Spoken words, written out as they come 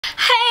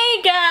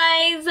Hey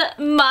guys,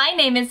 my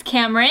name is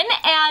Cameron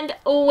and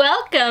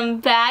welcome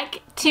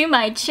back to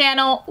my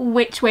channel,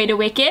 Which Way to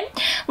Wicked,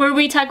 where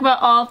we talk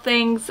about all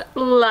things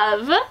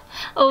love,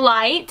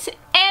 light,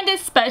 and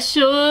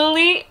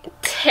especially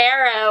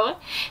tarot.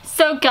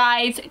 So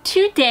guys,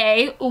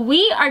 today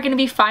we are going to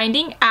be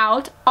finding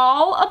out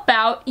all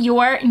about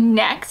your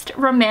next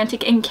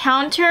romantic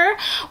encounter.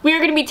 We are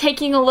going to be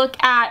taking a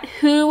look at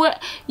who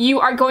you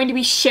are going to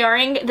be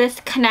sharing this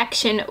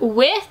connection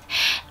with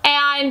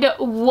and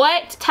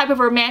what type of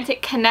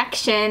romantic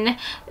connection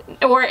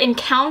or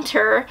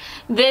encounter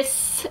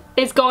this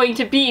is going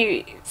to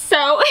be.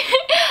 So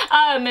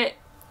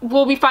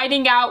we'll be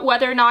finding out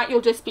whether or not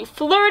you'll just be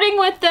flirting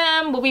with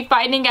them. We'll be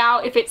finding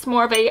out if it's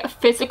more of a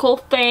physical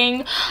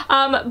thing.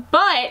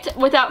 But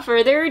without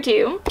further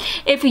ado,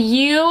 if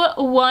you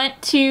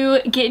want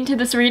to get into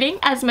this reading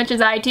as much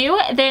as I do,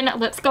 then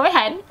let's go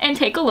ahead and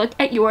take a look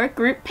at your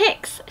group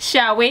picks,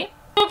 shall we?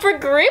 So for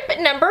group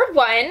number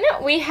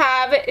 1, we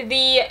have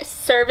the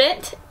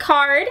Servant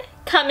card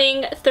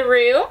coming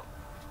through.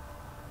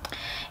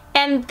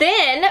 And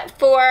then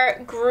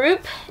for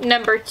group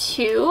number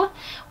 2,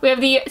 we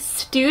have the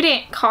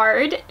Student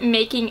card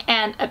making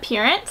an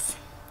appearance.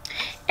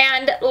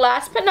 And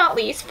last but not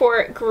least,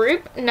 for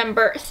group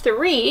number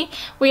 3,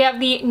 we have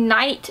the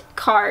Knight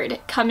card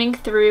coming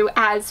through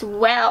as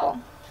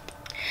well.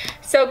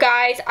 So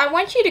guys, I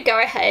want you to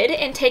go ahead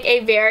and take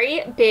a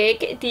very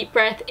big deep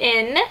breath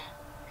in.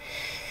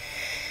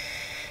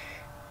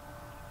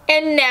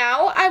 And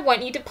now I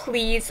want you to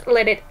please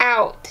let it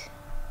out.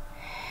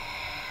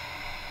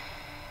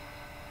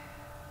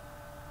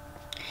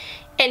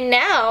 And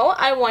now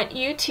I want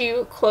you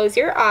to close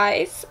your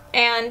eyes,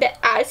 and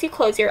as you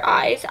close your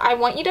eyes, I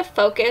want you to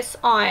focus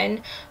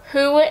on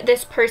who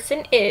this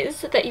person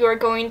is that you are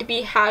going to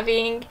be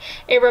having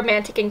a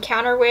romantic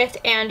encounter with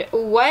and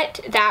what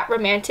that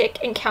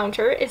romantic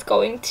encounter is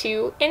going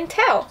to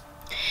entail.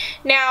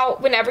 Now,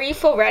 whenever you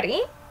feel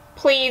ready,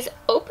 please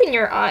open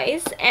your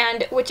eyes,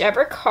 and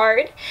whichever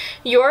card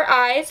your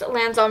eyes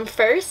lands on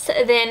first,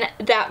 then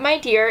that, my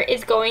dear,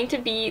 is going to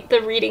be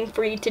the reading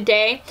for you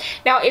today.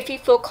 Now, if you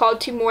feel called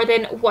to more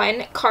than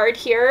one card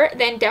here,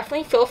 then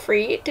definitely feel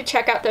free to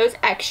check out those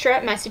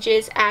extra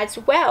messages as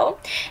well.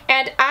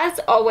 And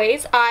as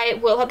always, I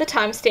will have the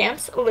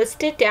timestamps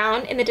listed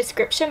down in the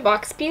description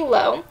box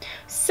below.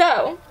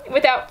 So,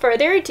 without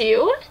further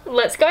ado,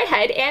 let's go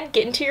ahead and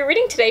get into your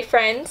reading today,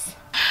 friends.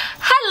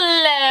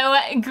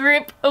 Hello,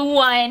 group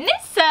 1.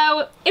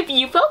 So if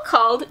you feel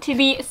called to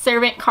the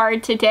Servant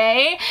card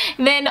today,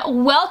 then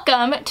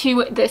welcome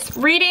to this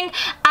reading.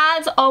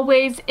 As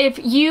always, if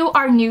you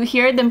are new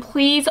here, then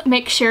please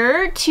make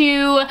sure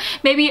to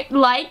maybe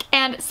like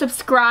and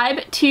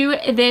subscribe to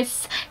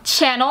this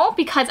channel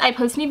because I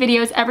post new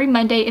videos every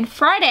Monday and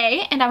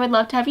Friday, and I would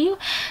love to have you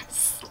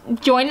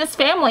join this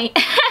family.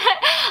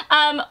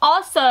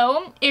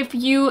 Also, if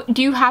you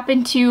do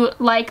happen to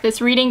like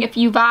this reading, if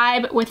you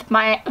vibe with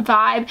my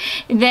vibe,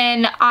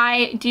 then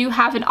I do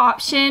have an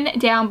option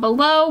down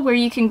below where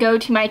you can go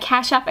to my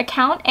Cash App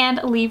account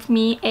and leave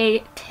me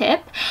a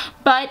tip.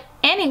 But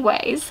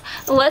anyways,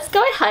 let's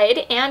go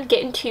ahead and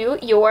get into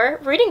your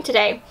reading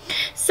today.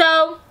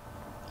 So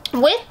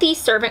with the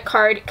Servant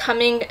card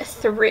coming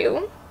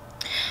through,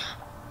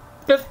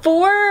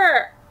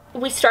 before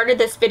we started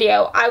this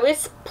video, I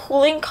was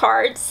pulling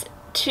cards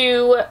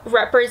to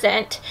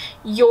represent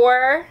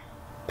your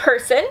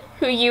person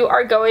who you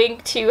are going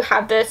to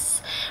have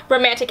this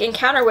romantic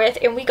encounter with,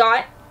 and we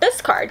got this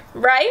card,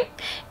 right?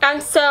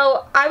 And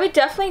so I would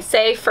definitely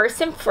say first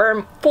and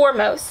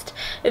foremost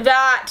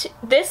that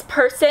this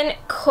person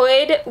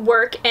could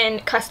work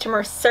in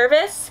customer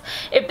service.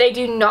 If they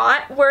do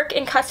not work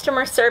in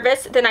customer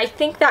service, then I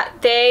think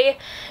that they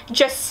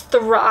just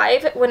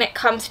thrive when it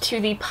comes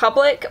to the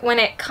public, when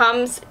it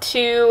comes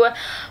to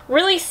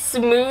really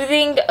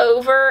smoothing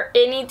over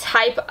any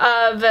type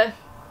of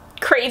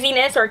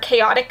craziness or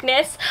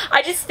chaoticness.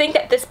 I just think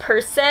that this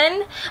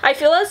person, I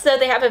feel as though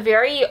they have a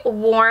very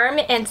warm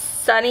and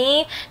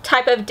sunny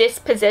type of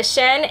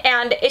disposition,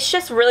 and it's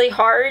just really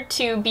hard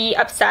to be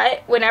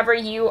upset whenever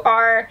you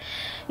are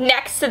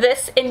next to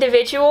this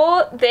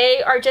individual.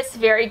 They are just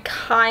very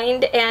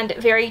kind and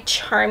very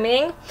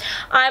charming.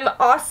 I'm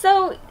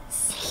also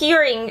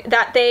hearing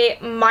that they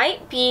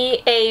might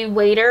be a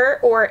waiter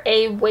or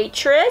a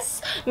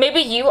waitress. Maybe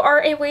you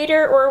are a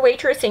waiter or a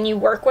waitress and you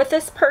work with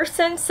this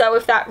person, so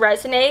if that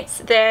resonates,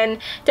 then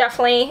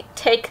definitely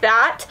take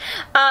that.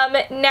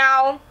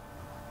 Now,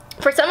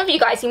 for some of you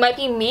guys, you might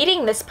be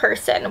meeting this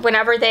person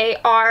whenever they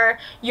are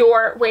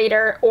your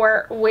waiter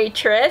or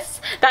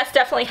waitress. That's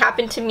definitely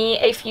happened to me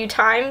a few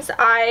times.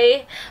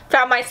 I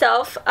found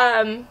myself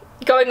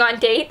going on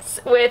dates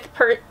with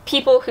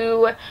people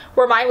who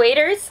were my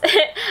waiters.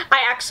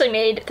 I actually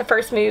made the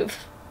first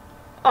move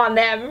on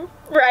them,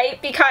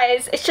 right?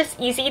 Because it's just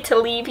easy to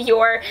leave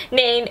your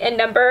name and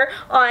number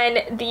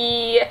on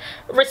the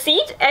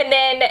receipt and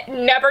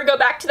then never go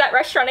back to that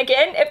restaurant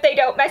again if they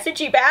don't message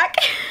you back.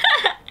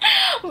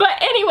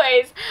 But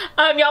anyways,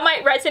 y'all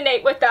might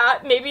resonate with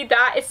that. Maybe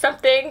that is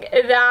something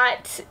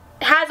that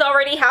has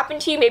already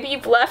happened to you. Maybe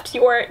you've left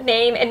your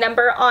name and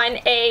number on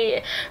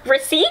a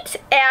receipt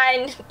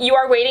and you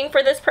are waiting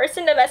for this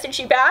person to message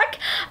you back.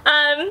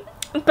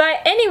 But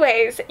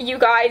anyways, you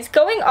guys,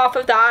 going off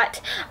of that,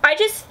 I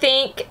just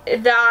think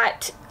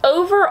that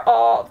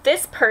overall,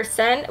 this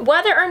person,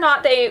 whether or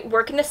not they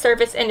work in the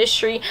service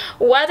industry,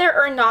 whether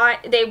or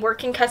not they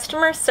work in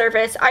customer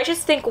service, I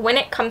just think when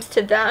it comes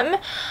to them,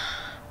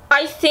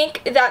 I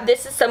think that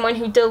this is someone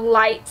who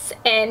delights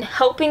in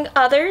helping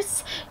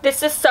others.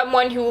 This is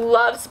someone who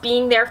loves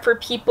being there for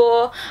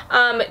people.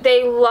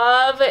 They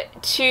love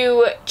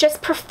to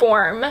just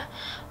perform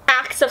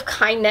acts of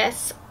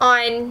kindness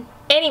on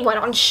anyone,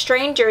 on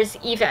strangers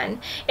even.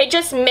 It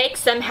just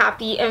makes them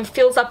happy and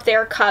fills up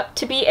their cup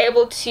to be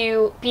able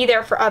to be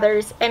there for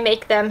others and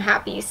make them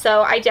happy.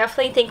 So I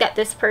definitely think that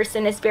this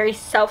person is very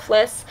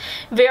selfless,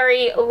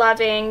 very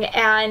loving,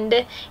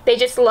 and they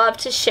just love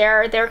to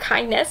share their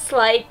kindness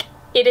like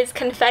it is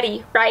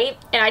confetti, right?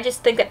 And I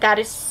just think that that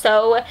is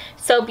so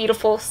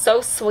beautiful,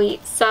 so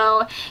sweet.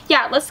 So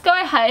yeah, let's go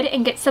ahead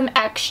and get some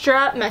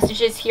extra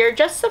messages here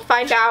just to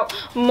find out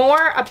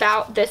more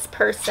about this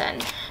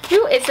person.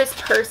 Who is this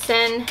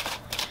person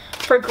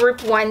for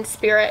group 1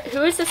 spirit?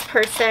 Who is this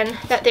person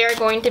that they're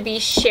going to be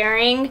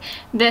sharing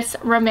this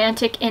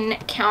romantic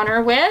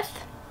encounter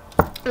with?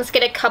 Let's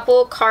get a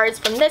couple cards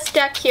from this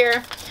deck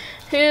here.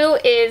 Who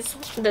is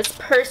this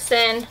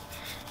person?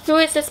 Who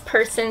is this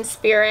person,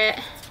 spirit?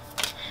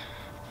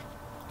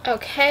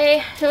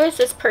 Okay, who is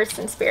this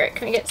person, spirit?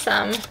 Can we get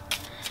some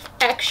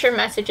extra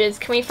messages?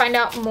 Can we find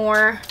out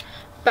more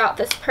about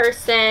this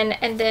person?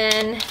 And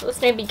then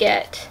let's maybe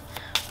get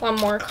one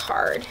more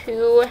card.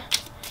 Who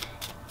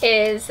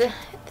is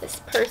this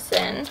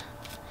person?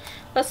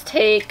 Let's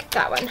take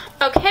that one.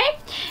 Okay,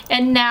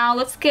 and now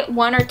let's get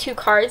 1 or 2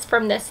 cards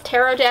from this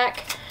tarot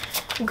deck.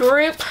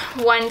 Group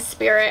 1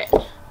 spirit.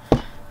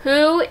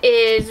 Who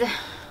is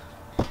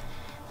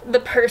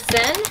the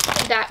person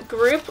that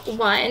group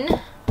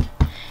 1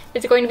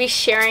 is going to be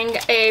sharing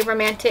a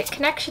romantic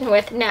connection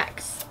with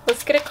next?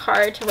 Let's get a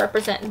card to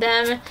represent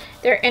them,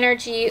 their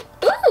energy.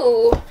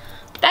 Ooh,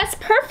 that's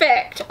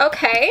perfect.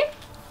 Okay.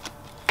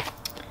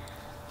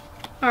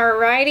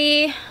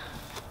 Alrighty.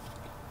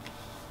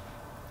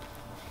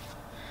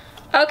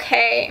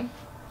 Okay.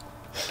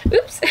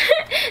 Oops.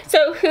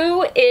 So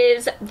who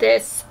is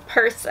this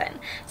person?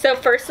 So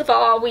first of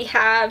all, we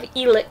have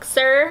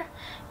Elixir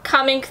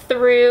coming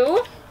through.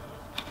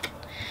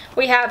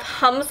 We have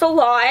hums a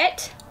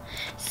lot,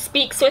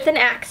 speaks with an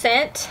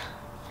accent,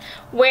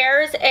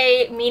 wears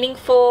a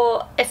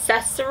meaningful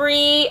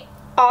accessory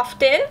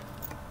often.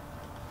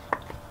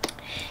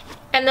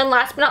 And then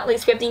last but not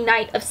least, we have the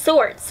Knight of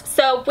Swords.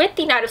 So with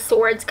the Knight of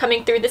Swords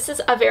coming through, this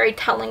is a very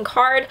telling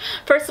card.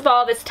 First of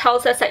all, this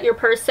tells us that your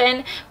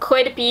person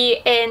could be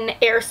an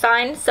air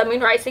sign, Sun,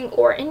 Moon, Rising,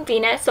 or in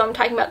Venus. So I'm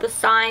talking about the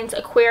signs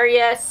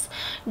Aquarius,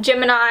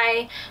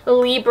 Gemini,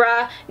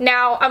 Libra.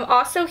 Now, I'm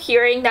also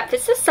hearing that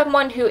this is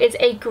someone who is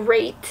a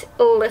great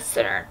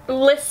listener,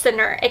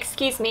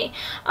 excuse me.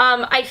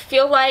 I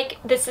feel like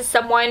this is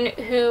someone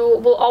who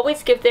will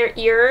always give their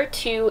ear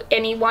to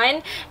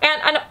anyone.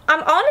 And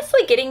I'm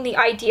honestly getting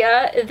the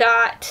idea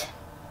that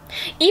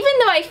even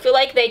though I feel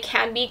like they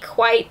can be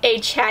quite a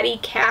chatty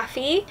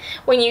Cathy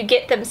when you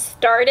get them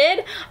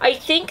started, I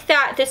think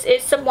that this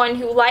is someone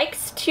who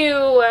likes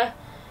to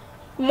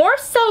more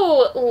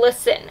so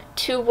listen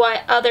to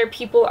what other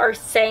people are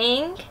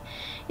saying.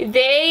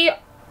 They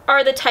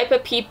are the type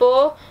of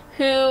people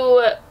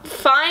who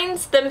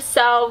finds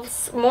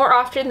themselves more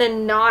often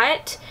than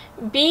not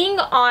being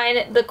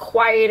on the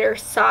quieter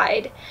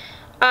side.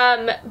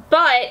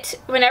 But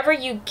whenever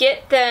you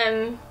get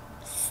them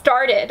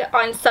started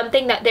on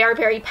something that they are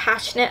very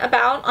passionate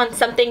about, on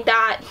something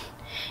that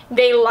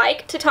they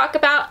like to talk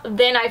about,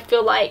 then I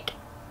feel like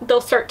they'll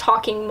start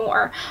talking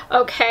more,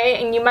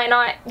 okay? And you might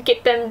not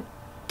get them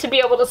to be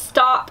able to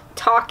stop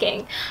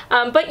talking.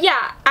 But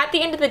yeah, at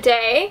the end of the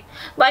day,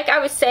 like I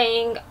was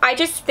saying, I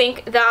just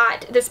think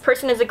that this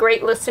person is a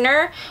great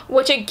listener,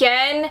 which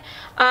again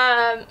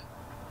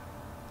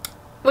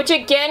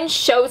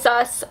shows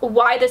us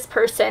why this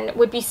person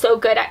would be so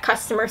good at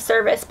customer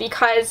service,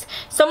 because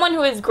someone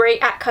who is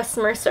great at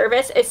customer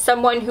service is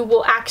someone who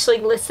will actually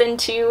listen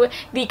to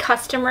the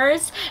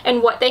customers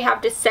and what they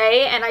have to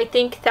say, and I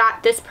think that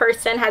this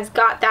person has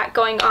got that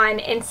going on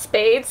in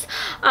spades.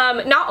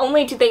 Not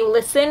only do they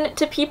listen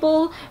to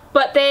people,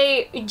 but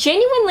they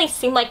genuinely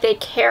seem like they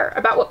care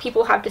about what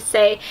people have to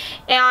say,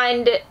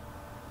 and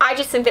I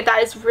just think that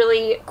that is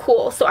really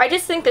cool. So I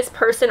just think this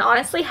person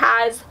honestly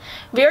has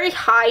very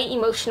high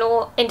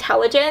emotional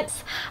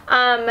intelligence,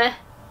 and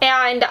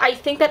I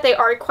think that they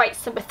are quite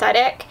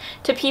sympathetic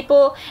to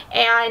people,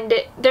 and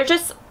they're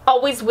just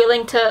always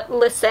willing to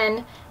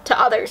listen to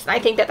others, and I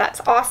think that that's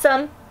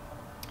awesome.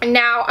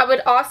 Now, I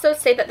would also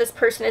say that this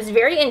person is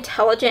very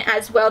intelligent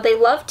as well. They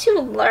love to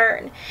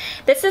learn.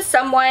 This is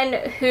someone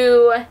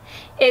who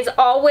is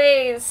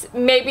always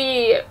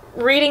maybe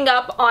reading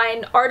up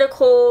on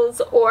articles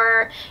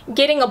or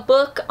getting a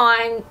book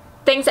on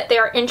things that they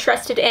are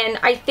interested in.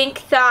 I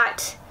think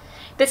that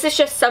this is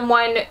just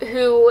someone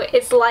who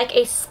is like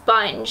a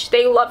sponge.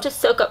 They love to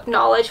soak up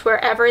knowledge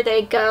wherever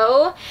they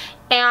go.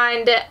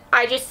 And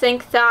I just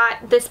think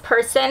that this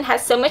person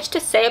has so much to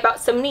say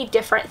about so many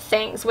different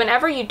things.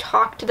 Whenever you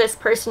talk to this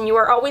person, you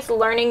are always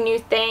learning new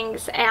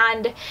things.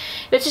 And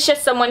this is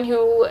just someone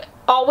who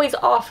always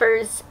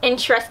offers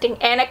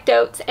interesting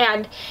anecdotes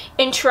and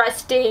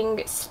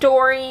interesting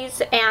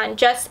stories and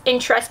just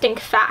interesting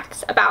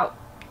facts about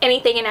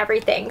anything and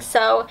everything.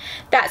 So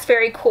that's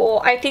very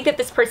cool. I think that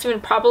this person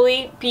would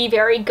probably be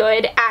very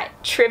good at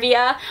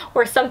trivia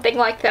or something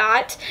like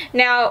that.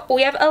 Now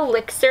we have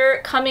Elixir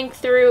coming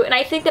through, and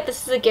I think that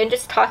this is again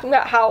just talking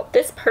about how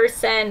this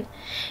person,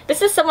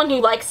 this is someone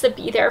who likes to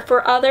be there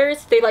for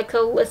others. They like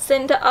to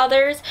listen to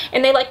others,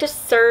 and they like to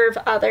serve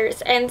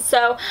others. And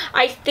so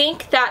I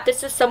think that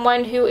this is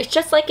someone who is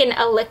just like an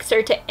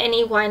elixir to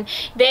anyone.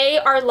 They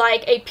are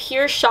like a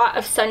pure shot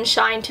of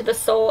sunshine to the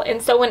soul. And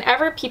so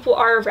whenever people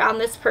are around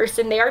this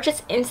person, they are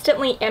just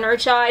instantly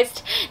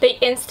energized. They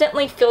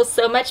instantly feel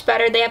so much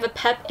better. They have a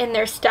pep in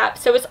their step.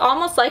 So it's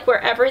almost like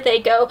wherever they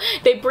go,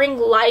 they bring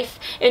life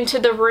into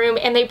the room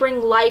and they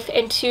bring life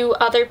into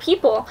other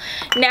people.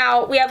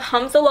 Now we have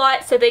hums a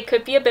lot, so they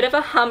could be a bit of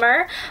a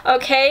hummer.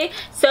 Okay,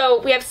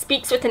 so we have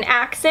speaks with an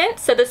accent.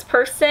 So this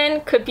person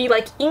could be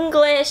like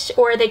English,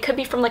 or they could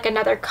be from like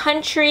another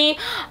country.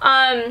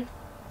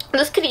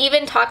 This could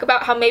even talk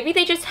about how maybe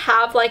they just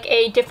have like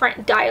a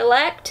different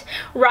dialect,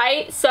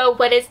 right? So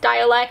what is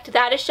dialect?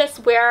 That is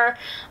just where,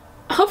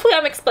 hopefully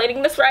I'm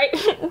explaining this right,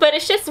 but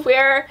it's just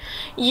where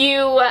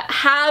you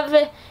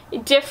have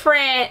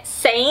different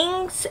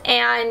sayings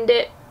and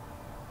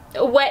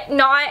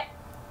whatnot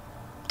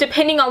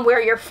depending on where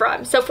you're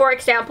from. So for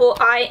example,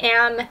 I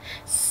am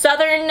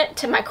Southern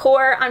to my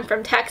core. I'm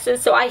from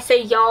Texas, so I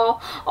say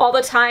y'all all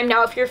the time.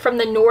 Now if you're from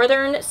the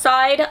northern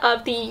side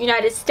of the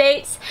United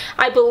States,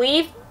 I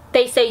believe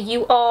they say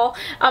you all.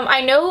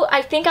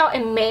 I think out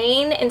in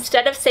Maine,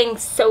 instead of saying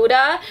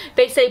soda,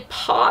 they say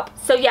pop.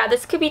 So yeah,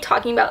 this could be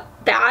talking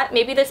about that.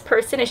 Maybe this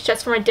person is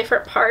just from a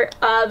different part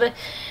of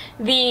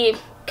the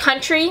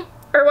country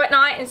or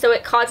whatnot, and so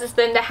it causes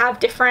them to have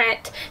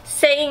different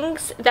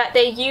sayings that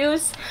they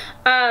use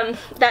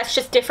that's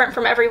just different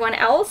from everyone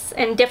else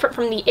and different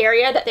from the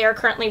area that they are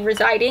currently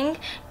residing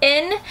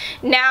in.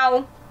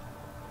 Now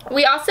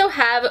we also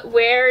have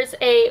wears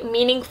a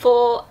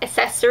meaningful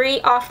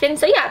accessory often.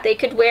 So yeah, they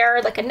could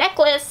wear like a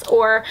necklace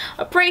or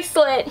a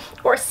bracelet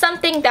or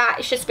something that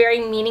is just very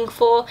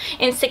meaningful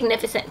and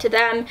significant to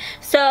them.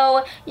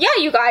 So yeah,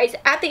 you guys,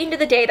 at the end of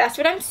the day, that's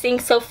what I'm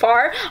seeing so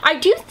far. I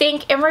do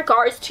think in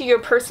regards to your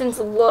person's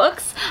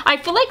looks, I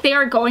feel like they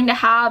are going to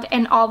have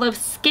an olive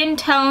skin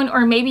tone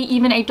or maybe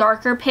even a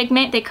darker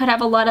pigment. They could have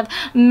a lot of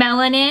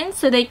melanin,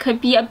 so they could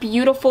be a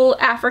beautiful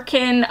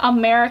African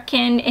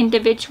American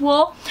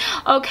individual.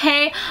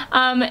 Okay,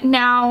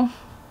 now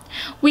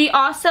we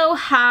also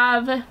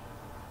have,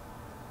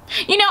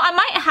 you know, I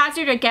might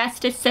hazard a guess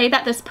to say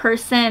that this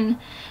person,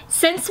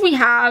 since we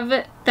have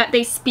that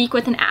they speak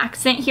with an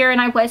accent here, and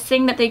I was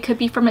saying that they could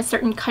be from a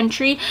certain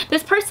country,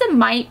 this person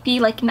might be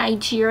like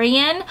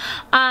Nigerian.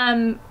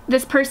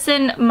 This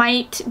person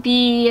might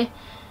be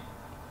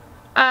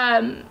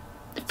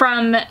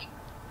from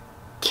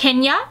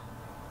Kenya.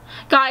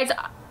 Guys,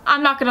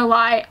 I'm not gonna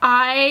lie,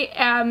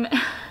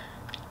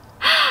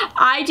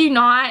 I do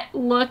not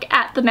look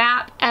at the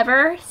map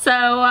ever,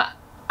 so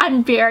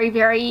I'm very,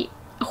 very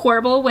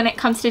horrible when it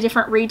comes to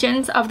different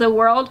regions of the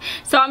world.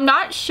 So I'm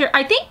not sure.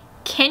 I think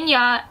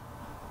Kenya,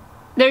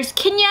 there's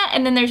Kenya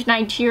and then there's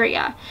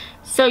Nigeria.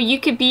 So you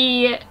could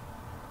be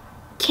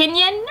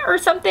Kenyan or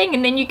something,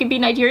 and then you could be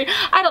Nigerian.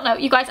 I don't know,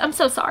 you guys, I'm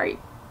so sorry.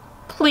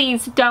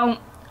 Please don't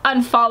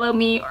unfollow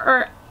me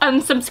or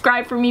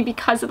unsubscribe for me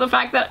because of the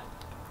fact that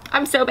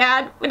I'm so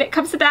bad when it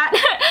comes to that.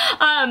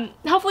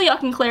 Hopefully y'all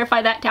can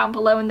clarify that down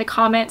below in the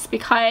comments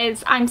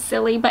because I'm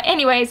silly. But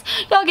anyways,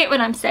 y'all get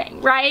what I'm saying,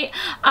 right?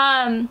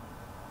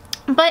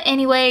 But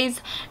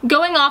anyways,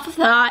 going off of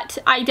that,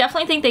 I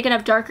definitely think they could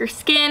have darker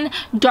skin,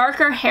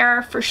 darker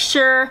hair for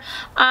sure.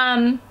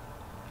 And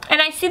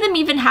I see them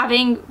even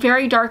having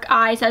very dark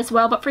eyes as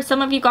well. But for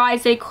some of you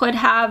guys, they could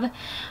have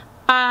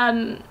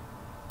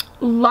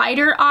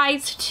lighter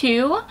eyes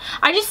too.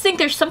 I just think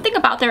there's something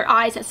about their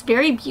eyes that's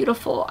very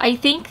beautiful. I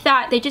think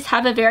that they just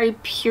have a very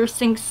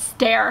piercing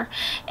stare,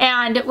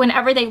 and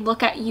whenever they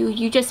look at you,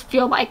 you just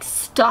feel like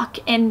stuck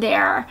in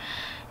their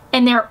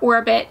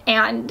orbit,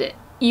 and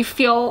you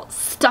feel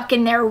stuck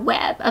in their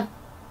web of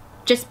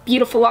just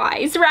beautiful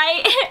eyes,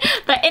 right?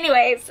 But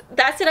anyways,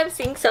 that's what I'm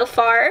seeing so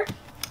far.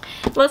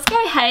 Let's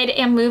go ahead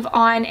and move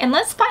on, and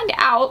let's find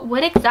out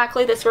what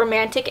exactly this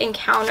romantic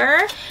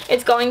encounter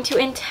is going to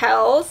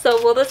entail.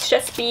 So will this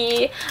just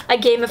be a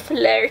game of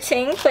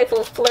flirting,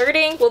 playful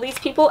flirting? Will these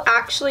people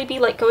actually be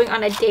like going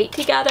on a date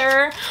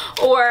together?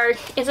 Or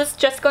is this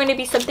just going to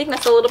be something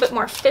that's a little bit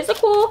more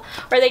physical? Or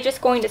are they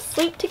just going to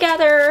sleep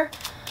together?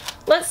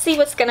 Let's see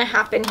what's going to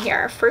happen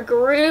here for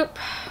group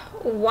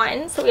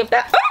 1. So we have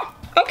that. Oh,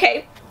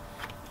 okay.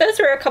 Those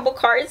were a couple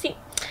cards.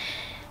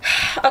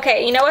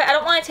 Okay, you know what? I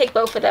don't want to take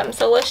both of them,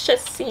 so let's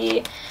just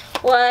see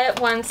What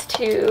wants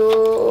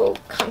to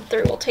come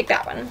through? We'll take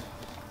that one.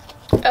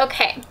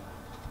 Okay.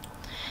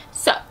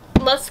 So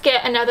let's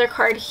get another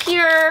card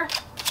here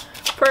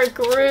for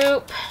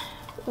group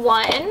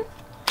 1.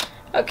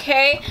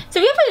 Okay. So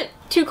we have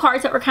two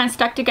cards that were kind of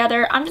stuck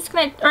together. I'm just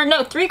going to, or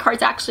no, 3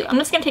 cards actually. I'm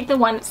just going to take the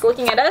one that's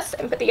looking at us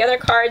and put the other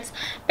cards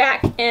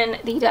back in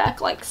the deck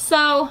like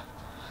so.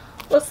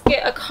 Let's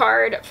get a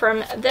card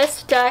from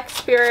this deck,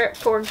 Spirit,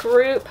 for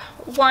group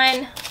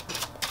 1.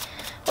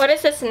 What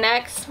is this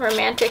next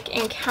romantic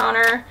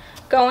encounter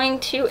going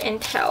to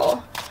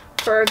entail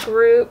for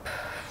group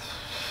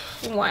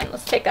 1?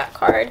 Let's take that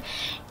card.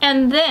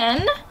 And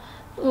then,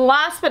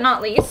 last but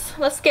not least,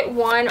 let's get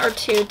 1 or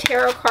 2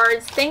 tarot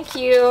cards. Thank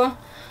you.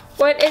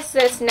 What is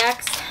this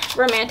next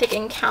romantic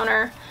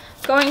encounter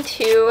going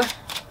to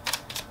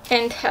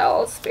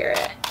entail,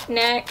 Spirit?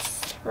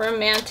 Next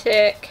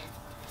romantic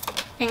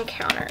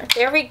encounter.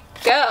 There we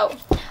go.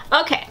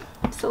 Okay,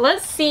 so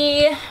let's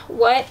see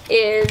what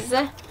is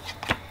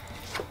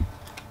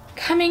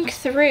coming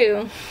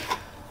through.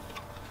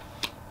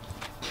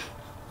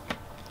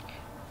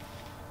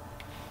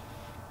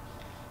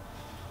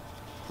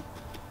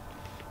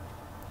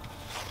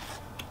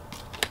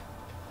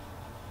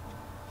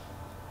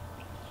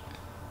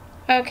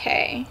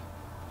 Okay.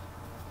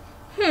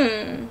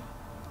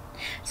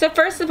 So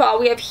first of all,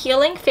 we have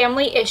healing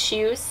family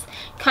issues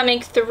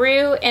coming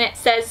through, and it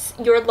says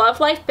your love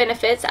life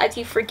benefits as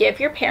you forgive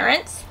your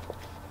parents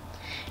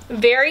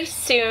very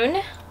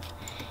soon.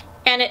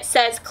 And it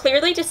says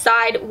clearly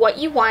decide what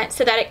you want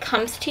so that it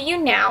comes to you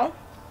now.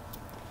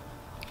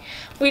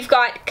 We've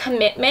got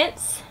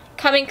commitments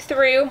coming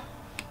through,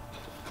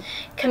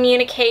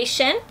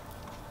 communication,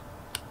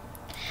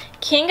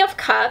 King of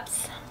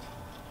Cups,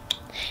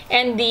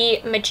 and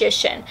the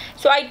Magician.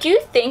 So I do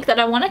think that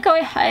I want to go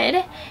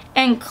ahead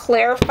and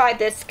clarify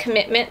this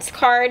commitments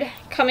card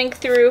coming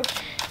through.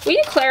 Will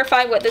you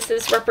clarify what this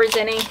is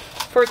representing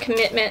for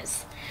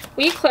commitments?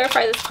 Will you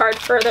clarify this card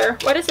further?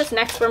 What is this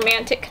next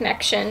romantic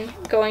connection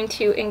going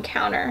to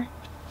encounter?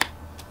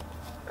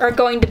 Or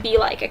going to be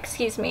like,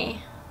 excuse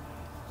me.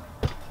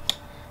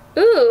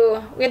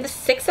 Ooh, we have the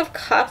 6 of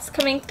Cups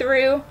coming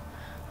through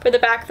for the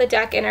back of the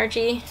deck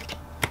energy.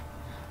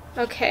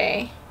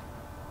 Okay.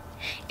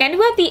 And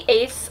we have the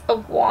Ace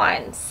of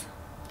Wands.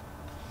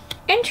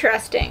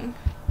 Interesting.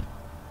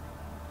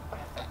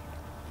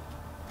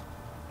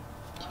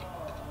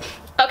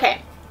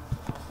 Okay.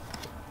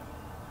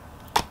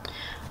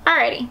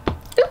 Alrighty.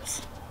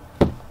 Oops.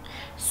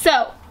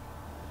 So,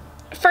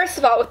 first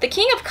of all, with the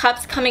King of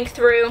Cups coming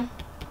through,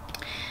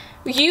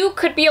 you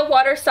could be a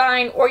water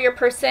sign, or your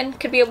person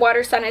could be a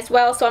water sign as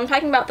well. So I'm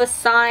talking about the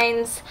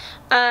signs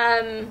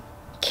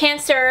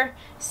Cancer,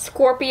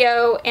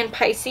 Scorpio, and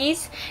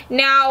Pisces.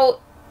 Now,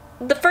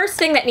 the first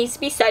thing that needs to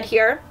be said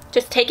here,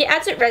 just take it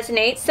as it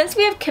resonates. Since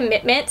we have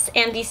commitments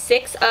and the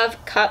 6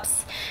 of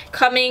Cups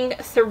coming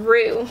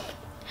through,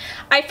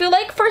 I feel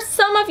like for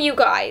some of you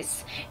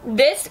guys,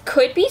 this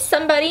could be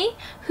somebody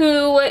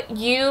who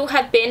you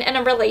have been in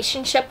a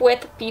relationship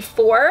with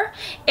before,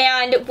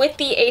 and with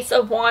the Ace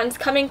of Wands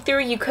coming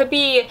through, you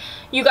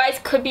guys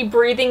could be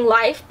breathing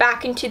life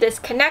back into this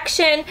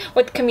connection.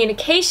 With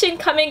communication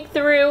coming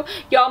through,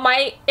 y'all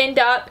might end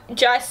up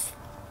just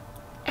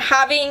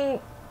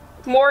having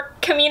more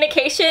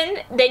communication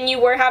than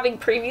you were having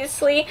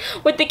previously.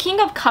 With the King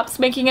of Cups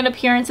making an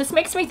appearance, this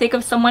makes me think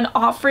of someone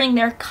offering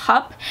their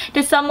cup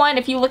to someone.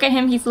 If you look at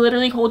him, he's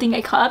literally holding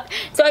a cup.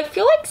 So I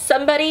feel like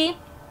somebody,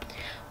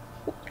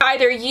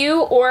 either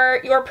you or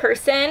your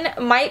person,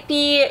 might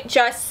be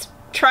just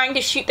trying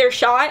to shoot their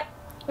shot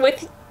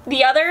with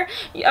the other.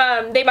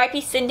 They might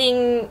be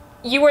sending,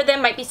 you or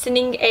them might be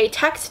sending a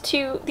text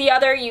to the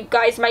other. You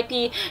guys might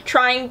be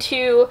trying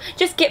to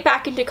just get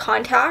back into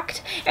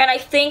contact. And I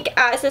think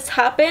as this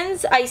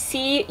happens, I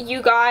see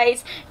you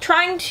guys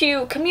trying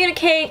to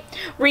communicate,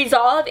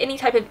 resolve any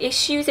type of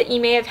issues that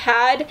you may have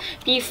had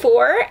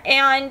before.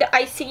 And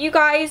I see you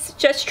guys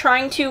just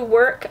trying to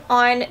work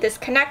on this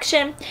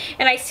connection.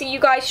 And I see you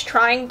guys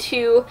trying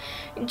to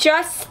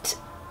just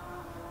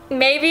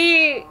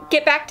maybe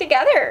get back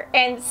together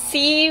and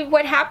see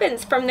what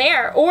happens from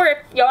there. Or if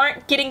y'all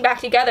aren't getting back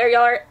together,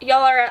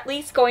 y'all are at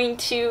least going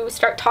to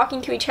start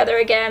talking to each other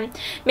again.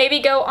 Maybe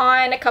go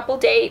on a couple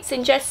dates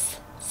and just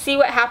see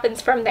what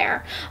happens from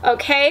there.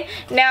 Okay?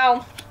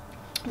 Now,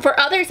 for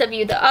others of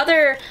you, the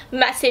other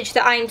message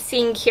that I'm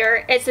seeing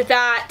here is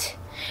that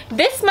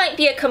this might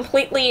be a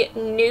completely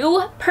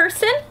new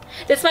person.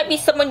 This might be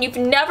someone you've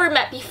never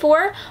met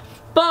before,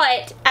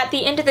 but at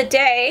the end of the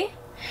day,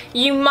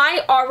 you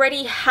might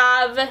already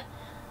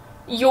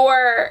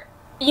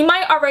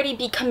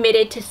be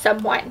committed to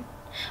someone.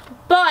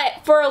 But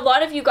for a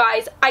lot of you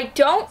guys, I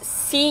don't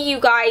see you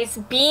guys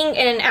being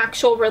in an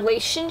actual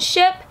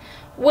relationship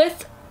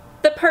with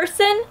the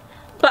person,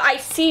 but I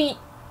see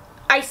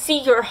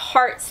your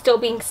heart still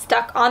being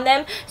stuck on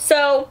them.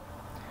 So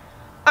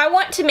I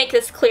want to make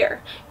this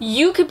clear.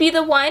 You could be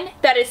the one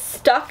that is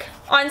stuck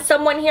on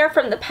someone here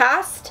from the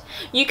past.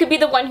 You could be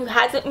the one who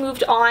hasn't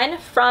moved on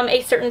from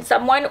a certain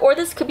someone, or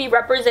this could be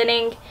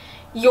representing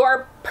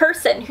your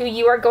person who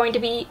you are going to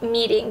be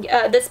meeting.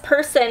 This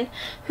person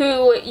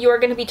who you are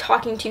going to be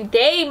talking to,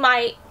 they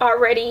might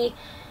already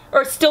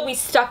or still be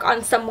stuck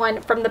on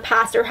someone from the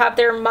past, or have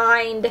their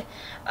mind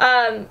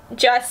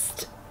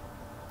just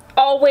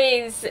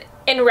always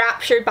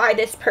enraptured by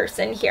this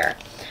person here.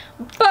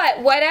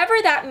 But whatever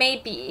that may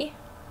be,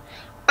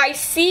 I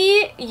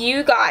see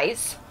you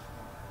guys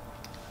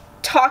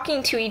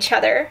talking to each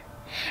other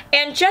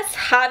and just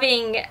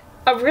having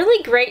a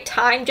really great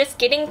time, just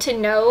getting to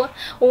know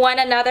one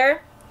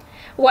another.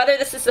 Whether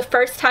this is the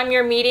first time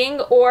you're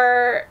meeting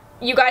or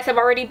you guys have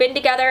already been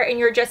together and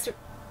you're just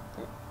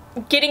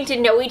getting to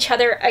know each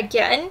other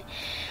again.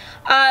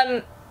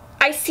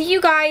 I see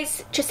you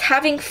guys just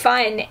having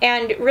fun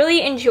and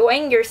really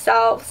enjoying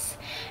yourselves.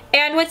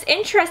 And what's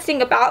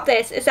interesting about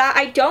this is that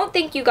I don't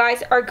think you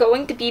guys are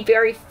going to be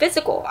very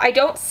physical. I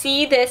don't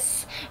see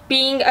this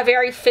being a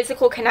very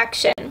physical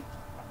connection,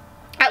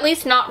 at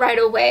least not right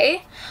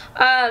away.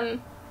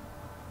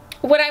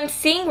 What I'm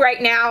seeing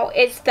right now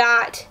is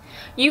that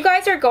you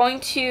guys are going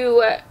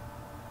to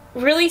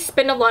really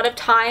spend a lot of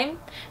time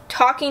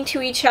talking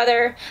to each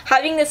other,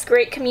 having this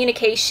great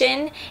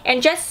communication,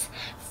 and just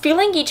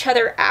feeling each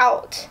other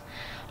out.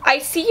 I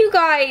see you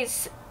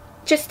guys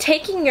just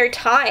taking your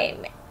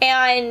time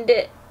and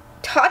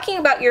talking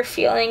about your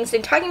feelings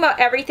and talking about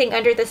everything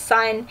under the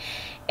sun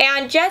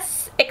and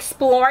just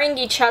exploring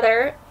each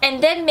other,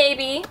 and then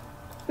maybe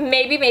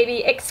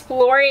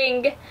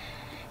exploring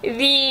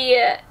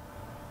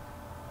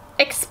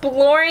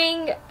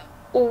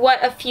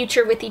what a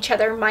future with each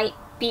other might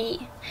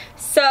be.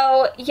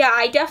 So yeah,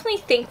 I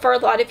definitely think for a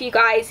lot of you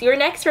guys, your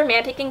next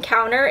romantic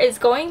encounter is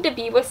going to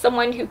be with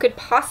someone who could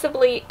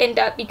possibly end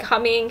up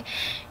becoming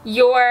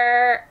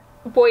your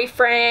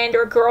boyfriend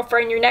or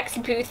girlfriend, your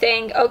next boo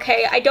thing.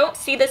 Okay, I don't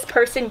see this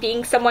person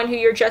being someone who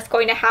you're just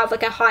going to have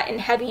like a hot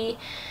and heavy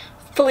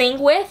fling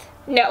with.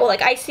 No,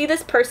 like I see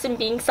this person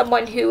being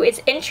someone who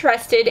is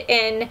interested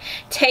in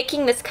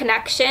taking this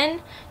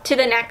connection to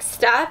the next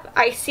step.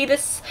 I see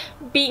this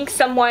being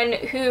someone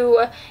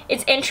who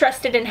is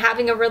interested in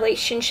having a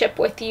relationship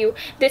with you.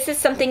 This is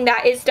something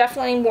that is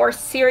definitely more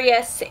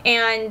serious,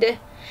 and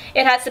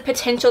it has the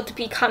potential to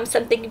become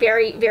something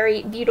very,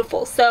 very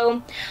beautiful.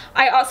 So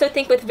I also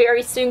think with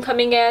very soon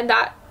coming in,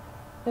 that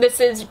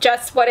this is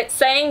just what it's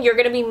saying. You're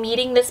going to be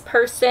meeting this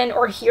person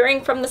or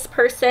hearing from this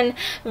person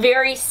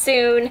very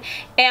soon.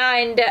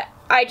 And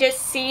I just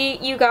see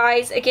you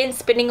guys, again,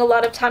 spending a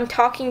lot of time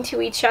talking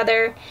to each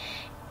other.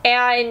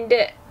 And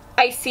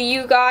I see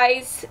you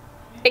guys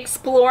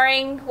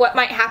exploring what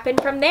might happen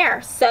from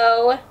there.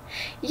 So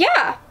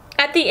yeah,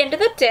 at the end of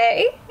the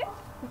day,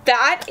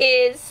 that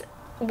is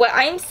what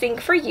I'm seeing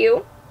for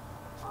you.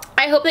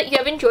 I hope that you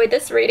have enjoyed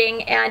this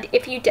reading, and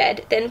if you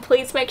did, then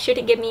please make sure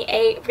to give me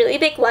a really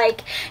big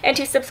like and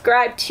to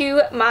subscribe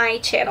to my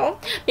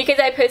channel, because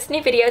I post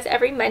new videos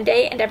every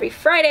Monday and every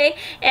Friday,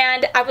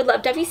 and I would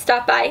love to have you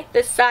stop by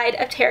this side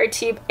of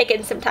TarotTube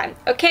again sometime.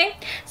 Okay?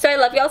 So I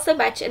love you all so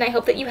much, and I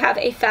hope that you have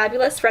a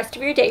fabulous rest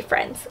of your day,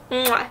 friends.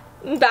 Mwah.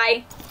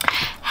 Bye.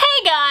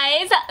 Hey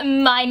guys,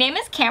 my name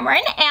is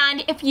Cameron,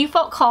 and if you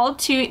felt called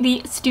to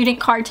the student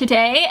card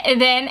today,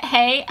 then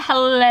hey,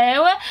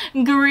 hello,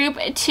 group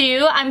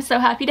 2. I'm so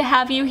happy to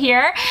have you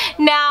here.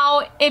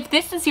 Now, if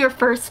this is your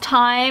first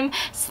time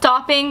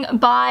stopping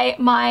by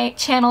my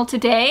channel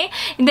today,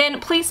 then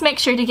please make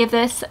sure to give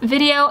this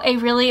video a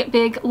really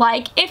big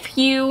like if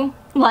you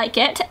like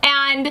it,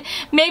 and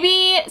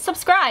maybe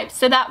subscribe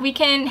so that we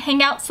can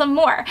hang out some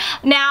more.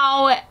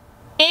 Now,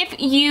 if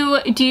you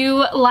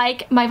do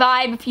like my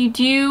vibe, if you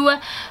do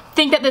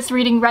think that this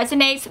reading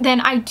resonates, then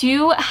I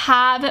do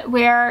have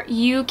where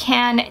you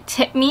can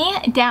tip me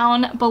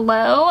down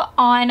below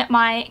on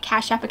my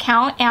Cash App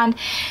account, and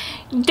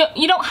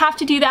you don't have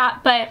to do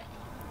that, but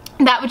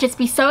that would just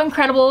be so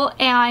incredible,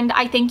 and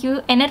I thank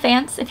you in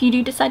advance if you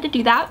do decide to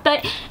do that.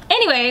 But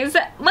anyways,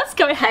 let's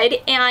go ahead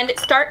and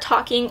start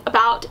talking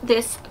about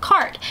this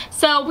card.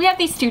 So we have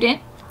the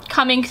student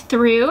coming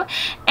through,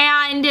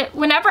 and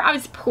whenever I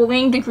was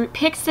pulling the group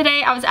picks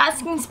today, I was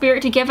asking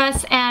Spirit to give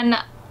us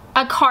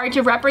a card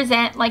to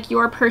represent like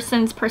your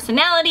person's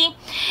personality,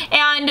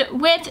 and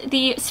with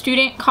the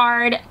student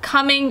card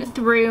coming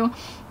through,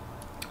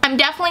 I'm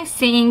definitely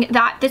seeing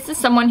that this is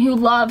someone who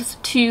loves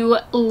to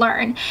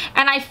learn,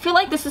 and I feel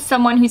like this is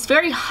someone who's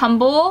very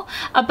humble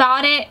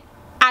about it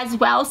as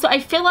well. So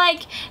I feel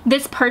like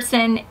this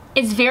person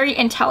is very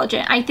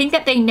intelligent. I think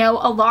that they know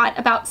a lot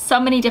about so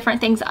many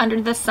different things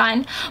under the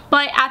sun,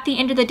 but at the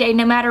end of the day,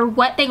 no matter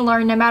what they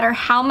learn, no matter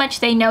how much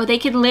they know, they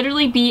could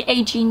literally be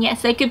a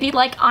genius. They could be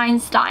like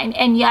Einstein,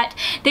 and yet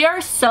they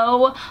are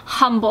so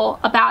humble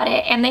about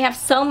it, and they have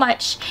so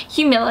much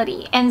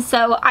humility. And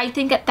so I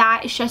think that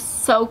that is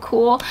just so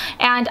cool,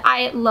 and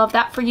I love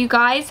that for you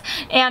guys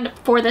and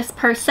for this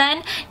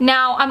person.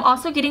 Now, I'm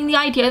also getting the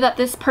idea that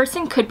this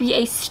person could be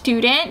a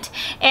student,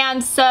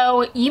 and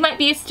so you might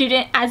be a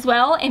student as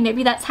well, and and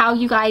maybe that's how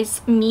you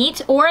guys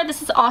meet. Or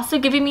this is also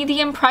giving me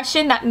the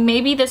impression that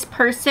maybe this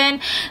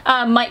person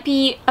might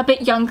be a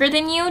bit younger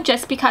than you,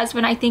 just because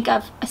when I think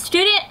of a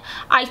student,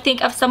 I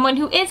think of someone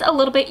who is a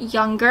little bit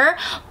younger.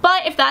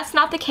 But if that's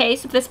not the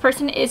case, if this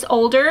person is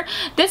older,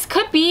 it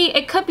could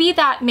be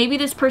that maybe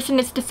this person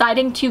is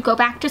deciding to go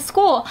back to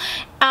school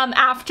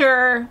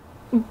after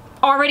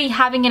already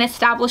having an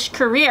established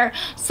career.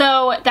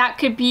 So that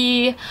could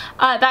be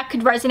that could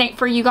resonate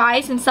for you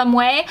guys in some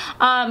way.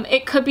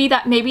 It could be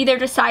that maybe they're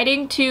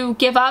deciding to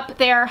give up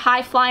their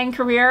high-flying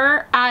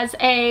career as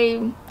a,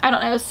 I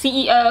don't know,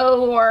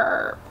 CEO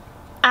or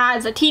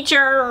as a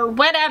teacher or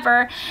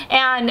whatever,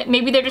 and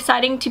maybe they're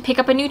deciding to pick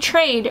up a new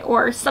trade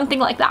or something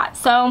like that.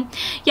 So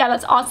yeah,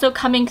 that's also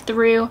coming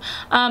through.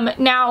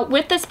 Now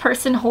with this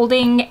person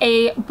holding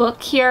a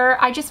book here,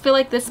 I just feel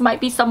like this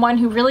might be someone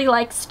who really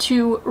likes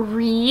to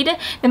read.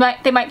 They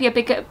might be a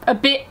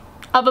bit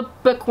of a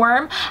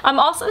bookworm. I'm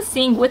also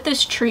seeing with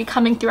this tree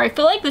coming through, I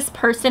feel like this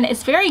person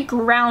is very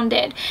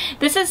grounded.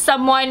 This is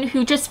someone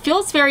who just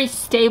feels very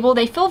stable.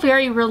 They feel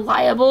very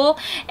reliable,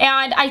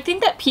 and I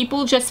think that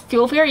people just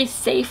feel very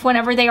safe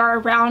whenever they are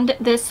around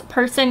this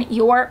person,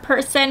 your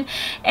person.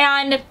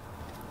 And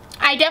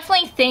I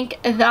definitely think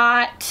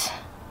that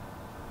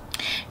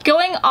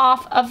going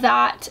off of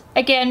that,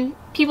 again,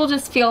 people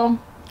just feel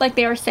like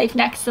they are safe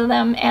next to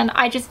them, and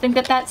I just think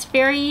that that's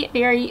very,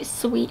 very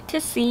sweet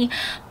to see.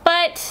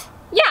 But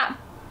yeah,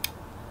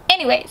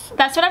 anyways,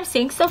 that's what I'm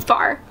seeing so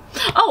far.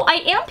 Oh,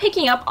 I am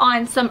picking up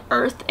on some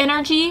earth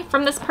energy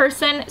from this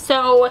person.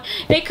 So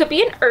they could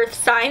be an earth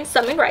sign,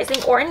 sun, moon,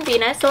 rising, or in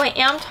Venus. So I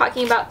am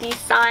talking about these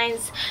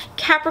signs: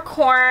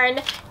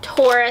 Capricorn,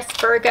 Taurus,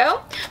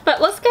 Virgo.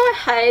 But let's go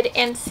ahead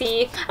and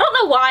see. I don't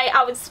know why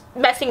I was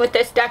messing with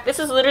this deck. This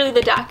is literally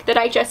the deck that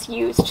I just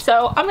used.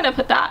 So I'm gonna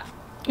put that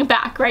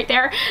back right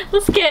there.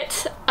 Let's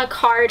get a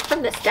card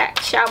from this deck,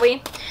 shall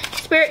we?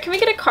 Spirit, can we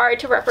get a card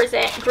to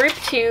represent group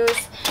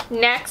 2's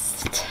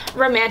next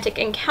romantic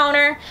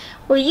encounter?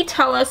 Will you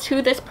tell us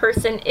who this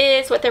person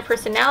is, what their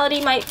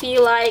personality might be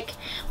like?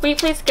 Will you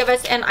please give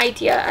us an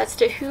idea as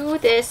to who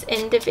this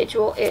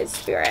individual is,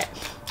 Spirit,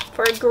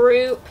 for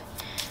group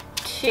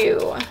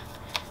 2?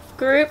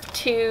 Group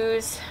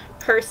 2's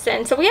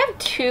person. So we have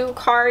 2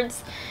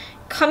 cards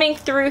coming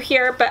through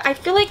here, but I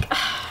feel like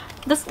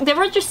they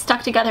were just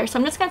stuck together, so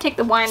I'm just going to take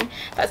the one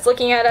that's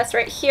looking at us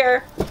right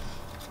here.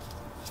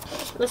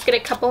 Let's get a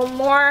couple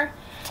more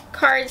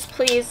cards,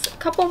 please. A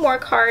couple more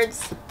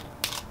cards.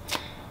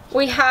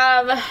 We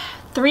have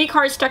 3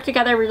 cards stuck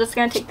together. We're just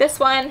going to take this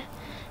one,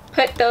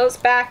 put those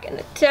back in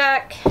the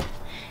deck,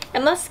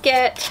 and let's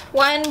get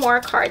one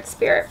more card,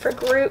 Spirit, for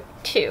group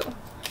 2.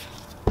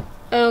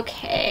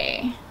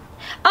 Okay.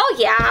 Oh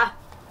yeah,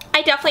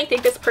 I definitely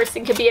think this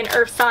person could be an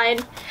earth sign.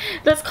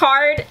 This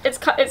card, it's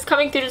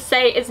coming through to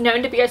say is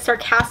known to be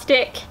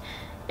sarcastic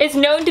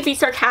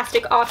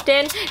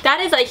often.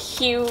 That is a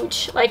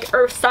huge, like,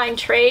 earth sign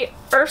trait.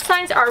 Earth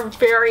signs are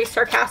very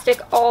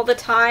sarcastic all the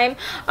time.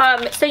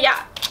 So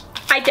yeah,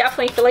 I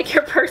definitely feel like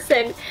your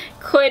person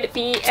could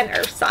be an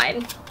earth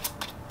sign.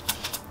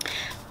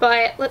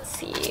 But let's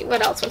see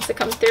what else wants to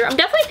come through. I'm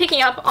definitely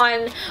picking up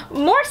on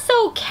more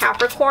so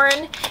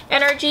Capricorn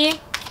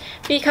energy,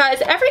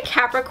 because every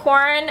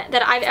Capricorn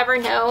that I've ever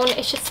known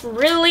is just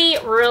really,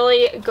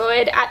 really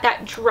good at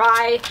that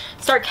dry,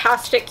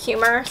 sarcastic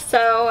humor.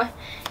 So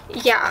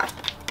yeah,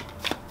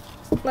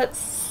 let's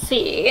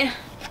see.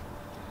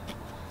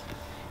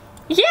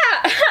 Yeah,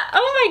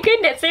 oh my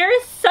goodness, there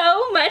is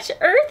so much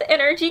earth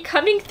energy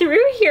coming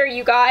through here,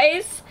 you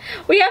guys.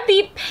 We have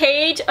the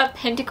Page of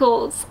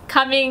Pentacles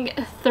coming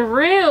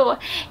through,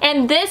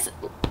 and this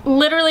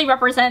literally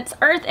represents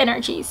earth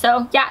energy.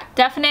 So yeah,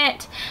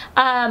 definite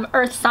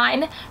earth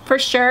sign for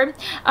sure.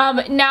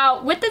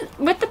 Now with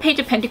the Page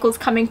of Pentacles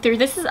coming through,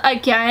 this is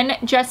again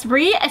just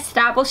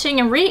re-establishing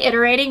and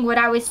reiterating what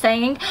I was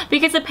saying,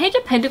 because the Page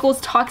of Pentacles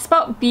talks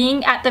about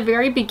being at the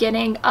very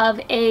beginning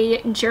of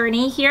a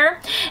journey here,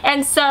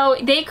 and so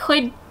they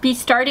could be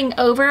starting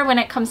over when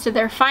it comes to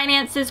their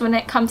finances, when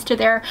it comes to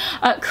their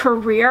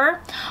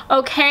career,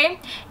 okay?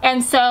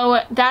 And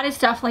so that is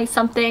definitely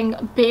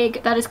something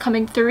big that is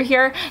coming through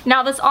here.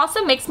 Now this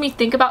also makes me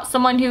think about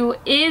someone who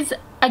is,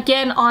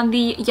 again, on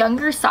the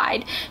younger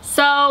side.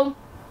 So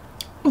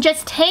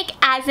just take it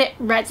as it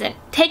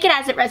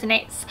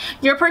resonates.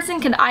 Your person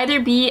can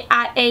either be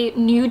at a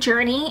new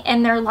journey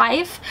in their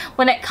life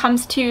when it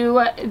comes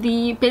to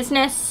the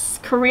business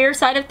career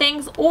side of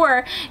things,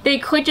 or they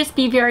could just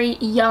be very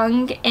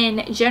young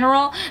in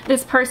general.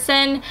 This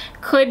person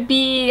could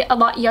be a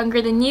lot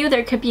younger than you.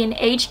 There could be an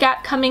age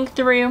gap coming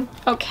through,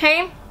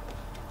 okay?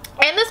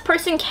 And this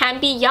person can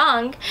be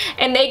young,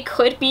 and they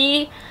could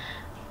be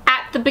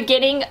at the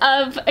beginning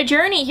of a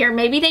journey here.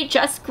 Maybe they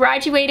just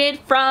graduated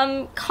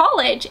from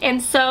college,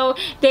 and so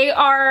they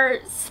are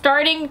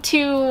starting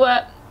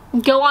to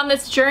go on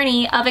this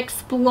journey of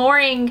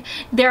exploring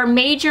their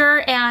major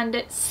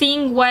and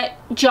seeing what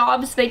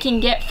jobs they can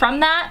get from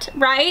that,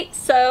 right?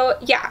 So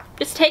yeah,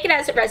 just take it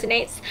as it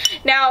resonates.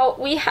 Now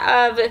we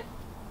have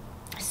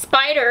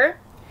Spider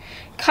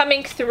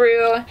coming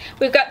through.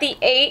 We've got the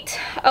 8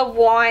 of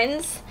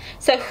Wands.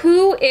 So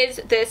who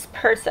is this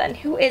person?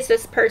 Who is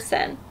this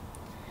person?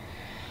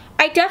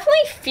 I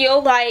definitely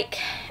feel like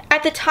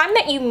at the time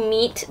that you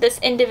meet this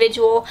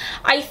individual,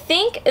 I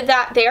think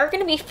that they are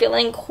going to be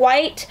feeling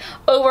quite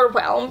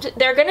overwhelmed.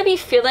 They're going to be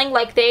feeling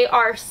like they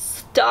are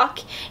stuck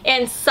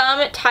in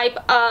some type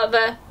of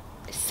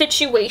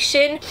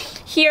situation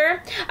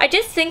here. I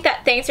just think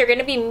that things are going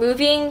to be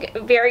moving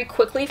very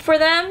quickly for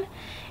them,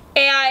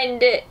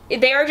 and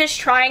they are just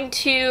trying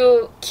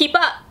to keep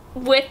up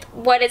with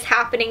what is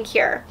happening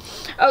here.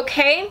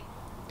 Okay,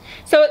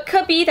 so it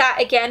could be that,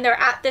 again, they're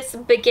at this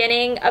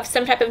beginning of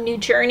some type of new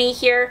journey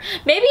here.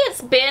 Maybe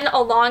it's been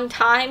a long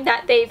time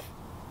that they've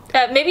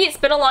maybe it's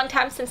been a long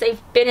time since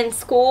they've been in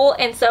school,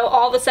 and so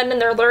all of a sudden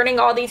they're learning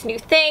all these new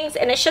things,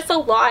 and it's just a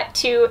lot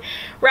to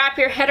wrap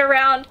your head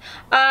around.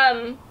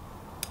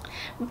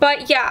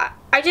 But yeah,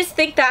 I just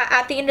think that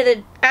at the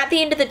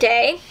end of the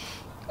day,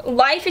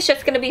 life is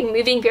just going to be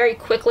moving very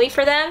quickly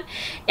for them,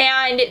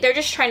 and they're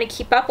just trying to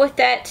keep up with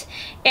it,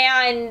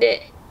 and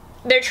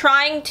they're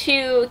trying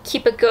to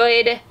keep a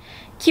good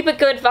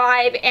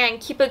vibe and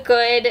keep a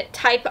good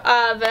type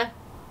of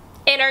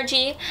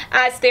energy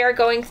as they're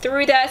going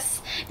through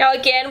this. Now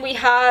again, we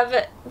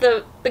have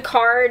the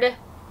card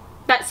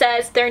that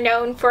says they're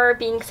known for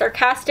being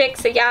sarcastic.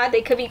 So yeah,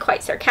 they could be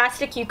quite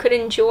sarcastic. You could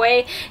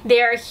enjoy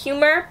their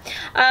humor.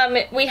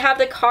 We have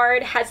the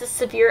card has a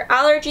severe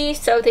allergy,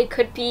 so they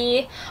could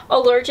be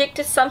allergic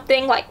to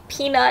something like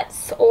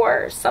peanuts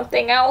or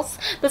something else.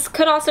 This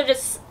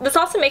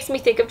also makes me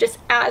think of just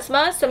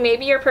asthma, so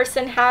maybe your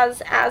person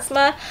has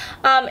asthma.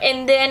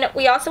 And then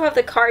we also have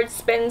the card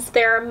spends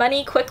their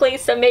money quickly,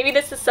 so maybe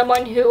this is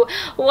someone who,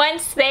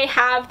 once they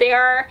have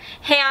their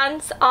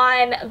hands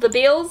on the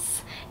bills,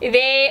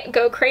 they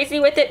go crazy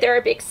with it. They're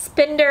a big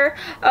spender.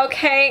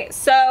 Okay,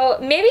 so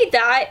maybe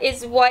that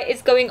is what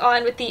is going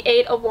on with the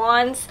 8 of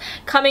Wands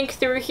coming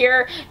through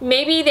here.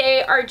 Maybe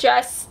they are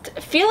just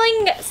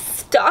feeling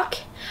stuck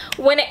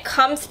when it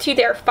comes to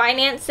their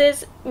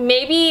finances.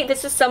 Maybe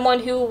this is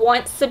someone who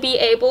wants to be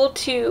able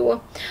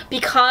to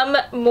become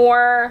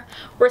more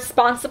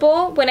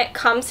responsible when it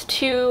comes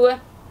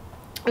to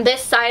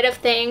this side of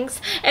things.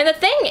 And the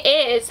thing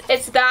is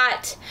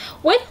that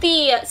with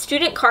the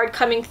student card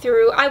coming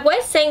through, I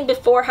was saying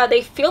before how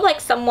they feel like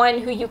someone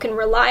who you can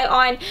rely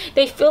on.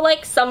 They feel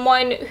like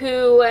someone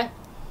who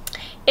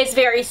is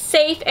very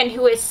safe and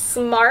who is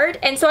smart,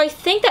 and so I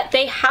think that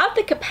they have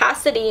the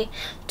capacity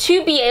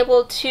to be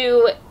able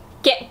to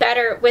get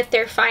better with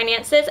their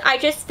finances. I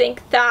just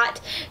think that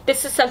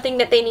this is something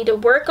that they need to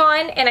work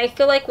on, and I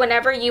feel like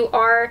whenever you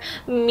are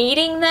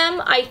meeting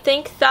them, I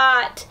think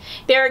that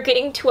they're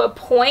getting to a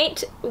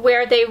point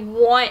where they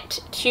want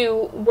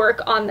to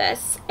work on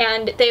this,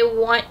 and they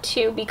want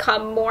to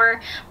become more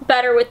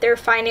better with their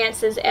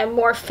finances and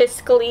more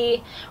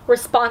fiscally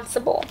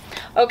responsible.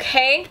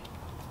 Okay,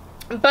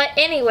 but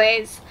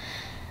anyways,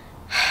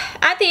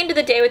 at the end of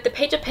the day, with the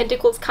Page of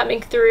Pentacles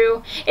coming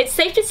through, it's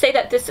safe to say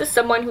that this is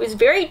someone who is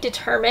very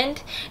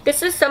determined.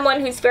 This is someone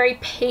who's very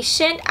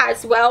patient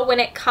as well when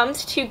it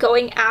comes to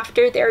going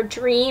after their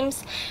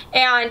dreams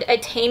and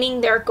attaining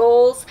their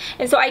goals.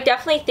 And so I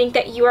definitely think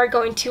that you are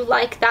going to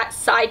like that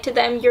side to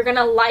them. You're going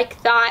to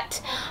like that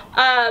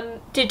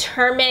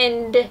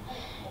determined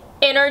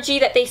energy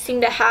that they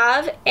seem to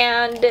have,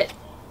 and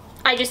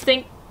I just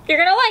think you're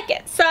gonna like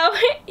it. So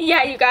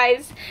yeah, you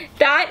guys,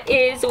 that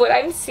is what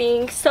I'm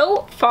seeing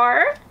so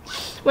far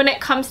when it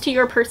comes to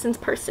your person's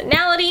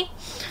personality.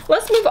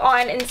 Let's move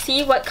on and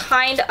see what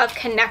kind of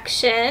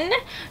connection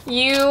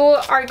you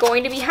are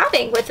going to be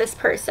having with this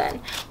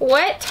person.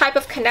 What type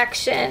of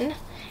connection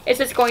is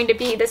this going to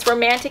be, this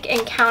romantic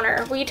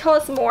encounter? Will you tell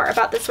us more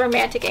about this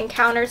romantic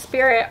encounter,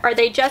 Spirit? Are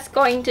they just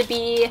going to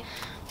be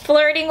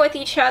flirting with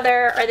each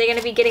other? Are they going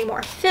to be getting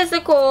more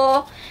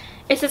physical?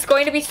 Is this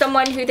going to be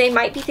someone who they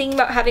might be thinking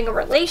about having a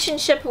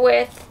relationship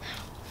with?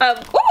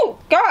 Oh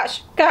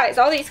gosh, guys,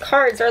 all these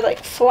cards are like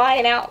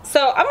flying out.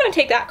 So I'm going to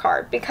take that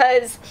card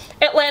because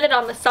it landed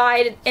on the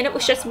side and it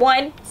was just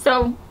one.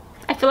 So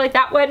I feel like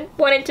that one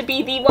wanted to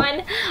be the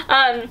one.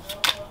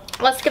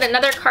 Let's get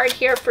another card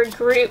here for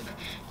group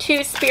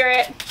 2,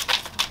 Spirit.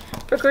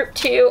 For group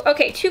 2.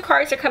 Okay, 2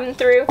 cards are coming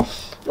through.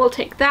 We'll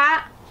take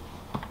that.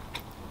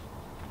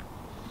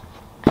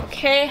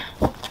 Okay.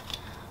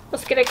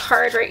 Let's get a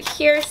card right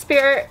here,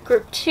 Spirit.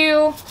 Group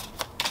 2.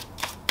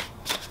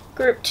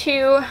 Group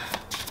 2.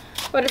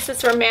 What is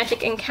this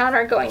romantic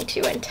encounter going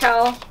to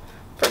entail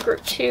for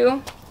group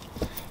 2?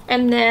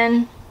 And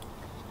then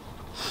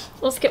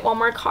let's get one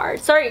more card.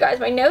 Sorry, you guys.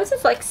 My nose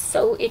is like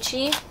so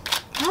itchy.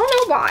 I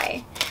don't know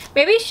why.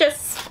 Maybe it's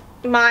just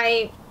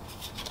my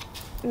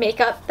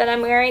makeup that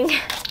I'm wearing.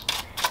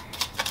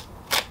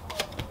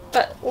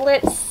 But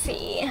let's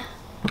see.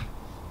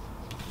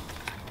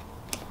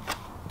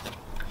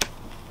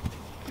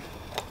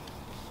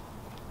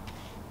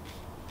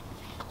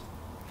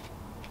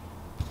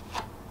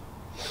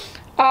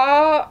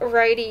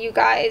 Alrighty, you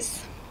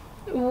guys.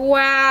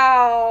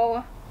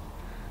 Wow.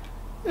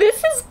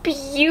 This is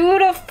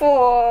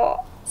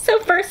beautiful. So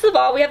first of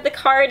all, we have the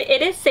card,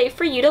 it is safe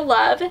for you to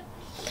love.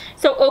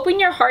 So open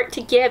your heart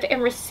to give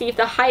and receive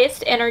the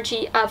highest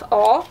energy of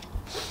all.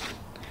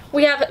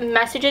 We have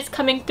messages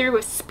coming through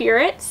with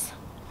spirits.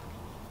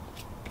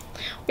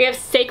 We have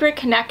sacred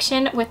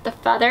connection with the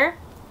feather.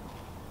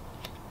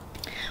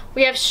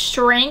 We have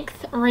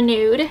strength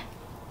renewed.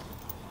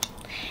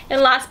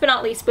 And last but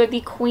not least, we have the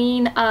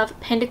Queen of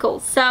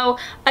Pentacles. So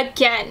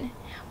again,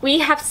 we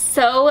have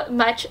so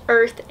much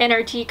earth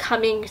energy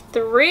coming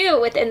through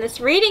within this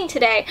reading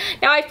today.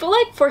 Now, I feel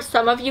like for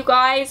some of you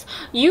guys,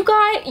 you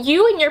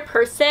and your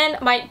person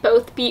might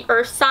both be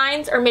earth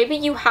signs, or maybe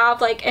you have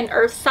like an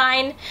earth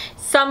sign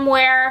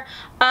somewhere.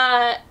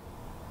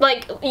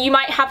 Like you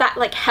might have that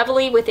like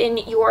heavily within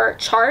your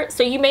chart.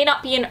 So you may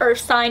not be an earth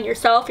sign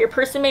yourself. Your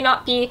person may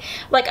not be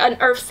like an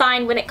earth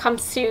sign when it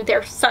comes to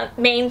their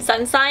main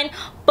sun sign,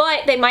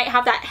 but they might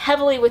have that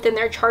heavily within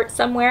their chart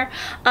somewhere.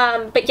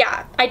 But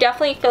yeah, I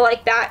definitely feel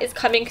like that is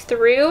coming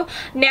through.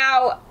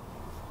 Now,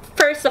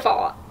 first of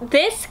all,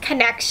 this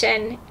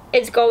connection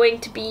is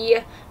going to be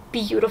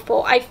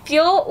beautiful. I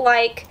feel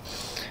like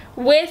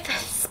with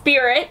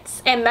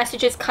spirits and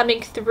messages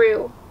coming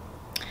through,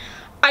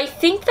 I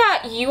think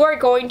that you are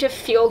going to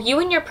feel,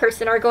 you and your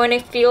person are going to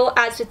feel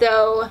as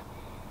though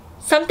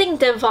something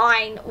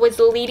divine was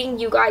leading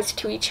you guys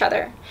to each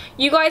other.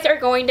 You guys are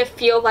going to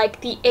feel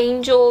like the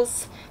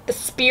angels, the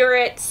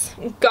spirits,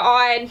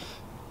 God,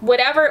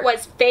 whatever it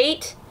was,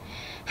 fate,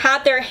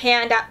 had their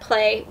hand at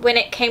play when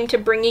it came to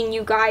bringing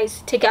you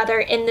guys together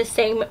in the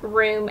same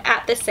room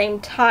at the same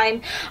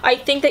time. I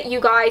think that you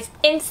guys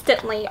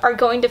instantly are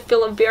going to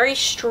feel a very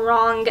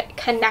strong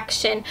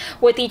connection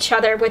with each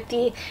other, with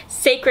the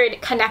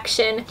sacred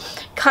connection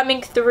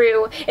coming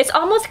through. It's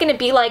almost going to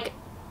be like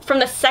from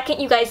the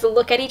second you guys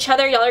look at each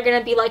other, y'all are going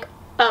to be like,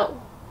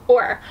 oh,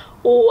 or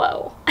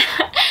whoa.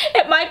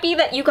 It might be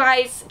that you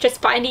guys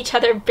just find each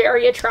other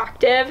very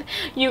attractive.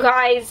 You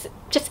guys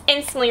just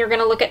instantly are going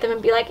to look at them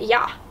and be like,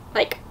 yeah,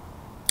 like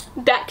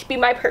that could be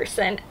my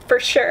person for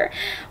sure.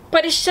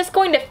 But it's just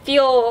going to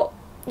feel,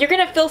 you're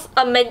going to feel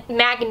a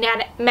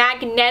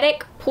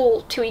magnetic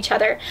pull to each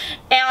other.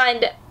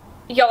 And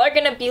y'all are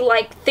going to be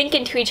like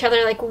thinking to each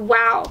other like,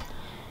 wow,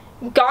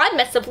 God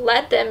must have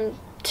led them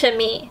to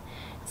me.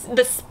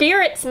 The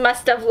spirits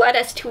must have led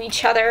us to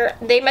each other.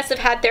 They must have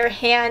had their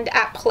hand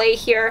at play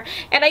here.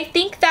 And I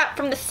think that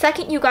from the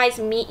second you guys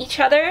meet each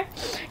other,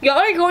 y'all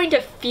are going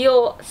to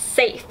feel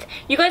safe.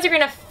 You guys are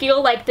going to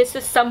feel like this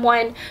is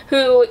someone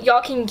who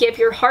y'all can give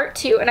your heart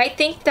to. And I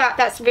think that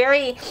that's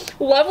very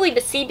lovely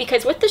to see,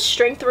 because with the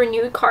Strength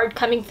Renewed card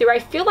coming through, I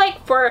feel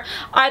like for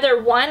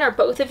either one or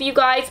both of you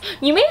guys,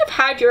 you may have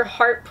had your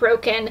heart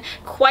broken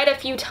quite a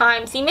few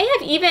times. You may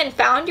have even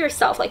found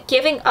yourself like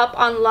giving up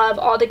on love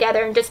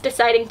altogether and just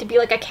deciding to be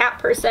like a cat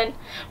person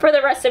for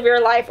the rest of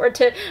your life, or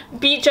to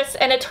be just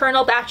an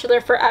eternal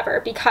bachelor forever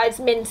because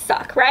men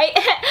suck, right?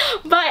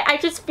 But I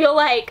just feel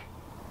like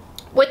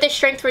with the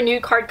Strength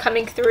Renewed card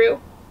coming through,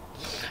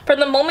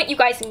 from the moment you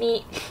guys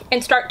meet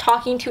and start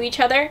talking to each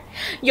other,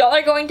 y'all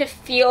are going to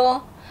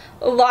feel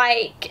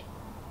like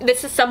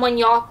this is someone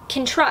y'all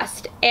can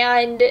trust,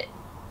 and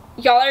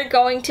y'all are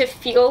going to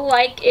feel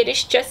like it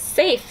is just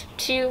safe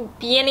to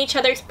be in each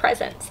other's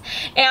presence.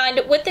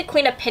 And with the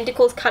Queen of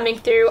Pentacles coming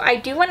through, I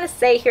do want to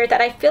say here that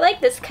I feel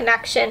like this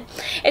connection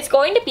is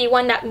going to be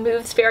one that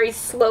moves very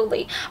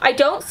slowly. I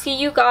don't see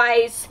you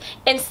guys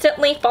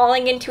instantly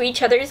falling into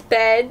each other's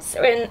beds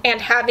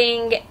and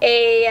having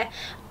a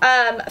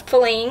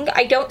fling.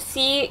 I don't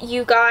see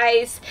you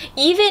guys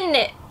even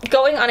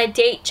going on a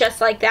date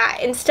just like that.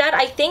 Instead,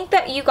 I think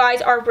that you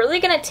guys are really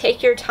going to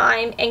take your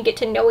time and get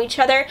to know each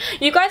other.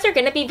 You guys are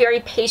going to be very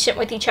patient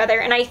with each other,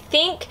 and I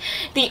think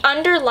the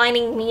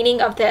underlining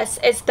meaning of this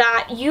is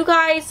that you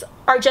guys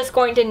are just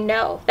going to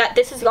know that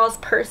this is y'all's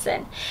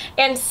person.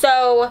 And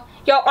so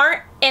y'all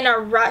aren't in a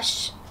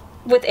rush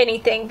with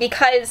anything,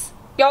 because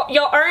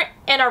y'all aren't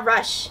in a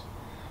rush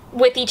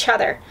with each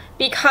other,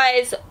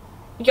 because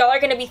y'all are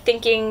going to be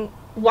thinking,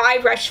 why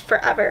rush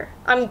forever?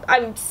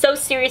 I'm so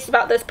serious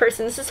about this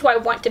person. This is who I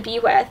want to be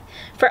with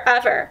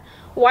forever.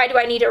 Why do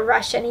I need to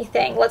rush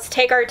anything? Let's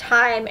take our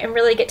time and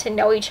really get to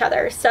know each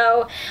other.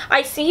 So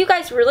I see you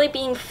guys really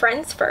being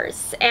friends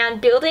first and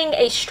building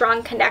a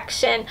strong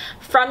connection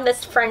from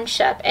this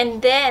friendship.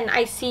 And then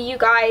I see you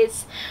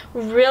guys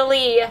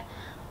really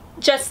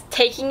just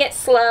taking it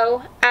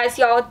slow as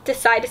y'all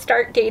decide to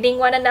start dating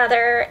one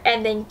another,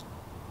 and then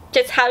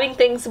just having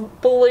things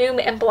bloom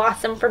and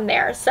blossom from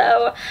there.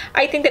 So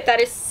I think that that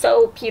is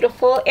so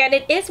beautiful. And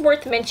it is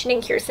worth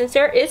mentioning here, since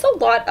there is a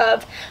lot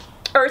of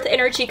earth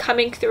energy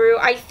coming through,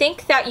 I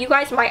think that you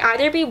guys might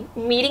either be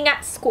meeting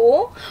at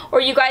school,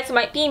 or you guys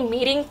might be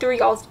meeting through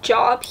y'all's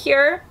job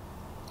here,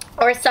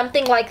 or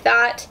something like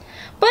that.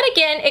 But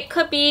again, it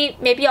could be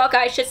maybe y'all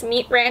guys just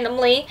meet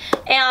randomly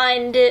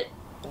and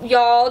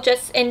y'all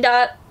just end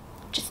up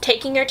just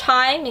taking your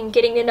time and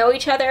getting to know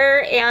each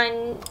other,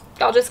 and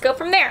I'll just go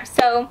from there.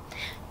 So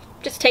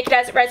just take it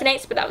as it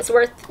resonates, but that was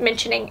worth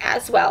mentioning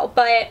as well.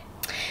 But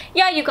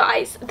yeah, you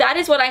guys, that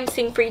is what I'm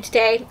seeing for you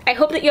today. I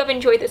hope that you have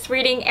enjoyed this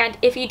reading, and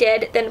if you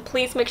did, then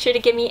please make sure to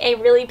give me a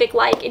really big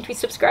like and to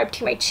subscribe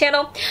to my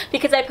channel,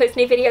 because I post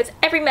new videos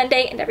every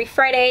Monday and every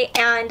Friday,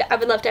 and I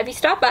would love to have you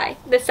stop by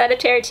the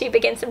Sagittarius to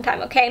begin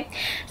sometime, okay?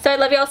 So I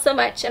love you all so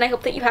much, and I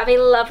hope that you have a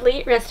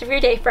lovely rest of your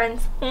day,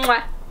 friends.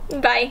 Mwah.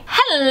 Bye.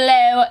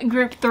 Hello,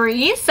 group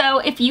 3. So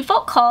if you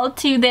felt called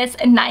to this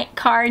night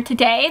card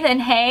today, then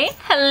hey,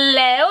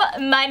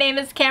 hello, my name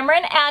is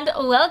Cameron and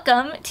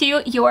welcome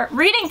to your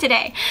reading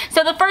today.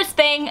 So the first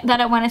thing that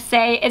I want to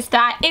say is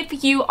that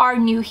if you are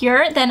new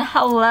here, then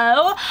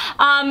hello.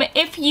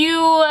 If you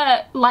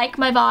like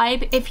my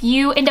vibe, if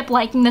you end up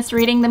liking this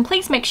reading, then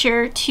please make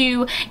sure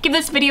to give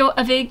this video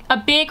a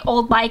big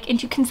old like and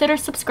to consider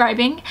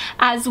subscribing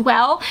as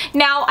well.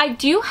 Now, I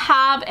do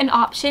have an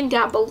option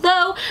down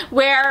below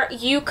where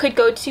you could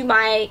go to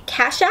my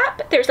Cash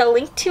App. There's a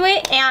link to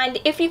it, and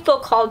if you feel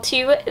called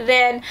to,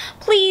 then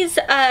please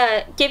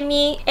give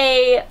me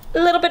a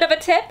little bit of a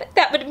tip.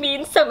 That would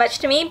mean so much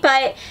to me,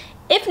 but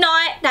if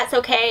not, that's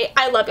okay.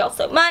 I love y'all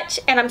so much,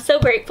 and I'm so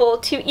grateful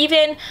to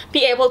even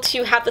be able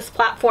to have this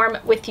platform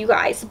with you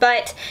guys.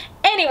 But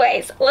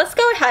anyways, let's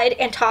go ahead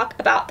and talk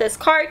about this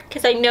card,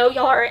 because I know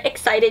y'all are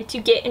excited to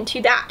get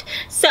into that.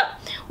 So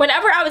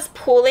whenever I was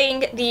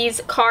pulling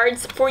these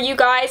cards for you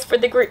guys for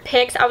the group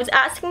picks, I was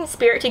asking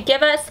Spirit to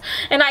give us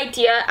an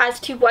idea as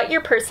to what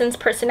your person's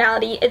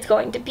personality is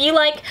going to be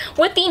like.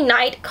 With the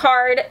Knight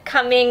card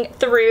coming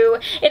through,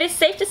 it is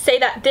safe to say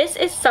that this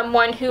is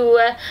someone who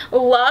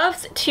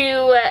loves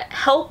to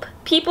help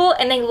people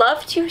and they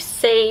love to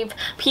save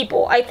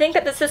people. I think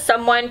that this is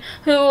someone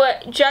who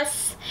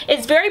just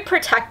is very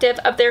protective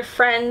of their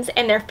friends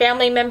and their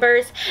family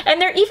members, and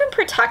they're even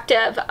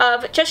protective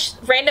of just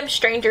random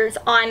strangers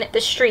on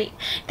the street.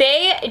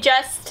 They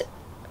just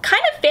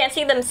kind of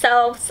fancy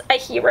themselves a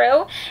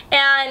hero,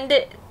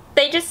 and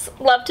they just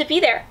love to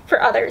be there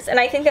for others, and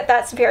I think that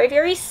that's very,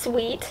 very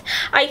sweet.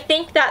 I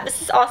think that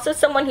this is also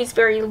someone who's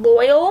very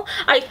loyal.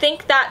 I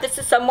think that this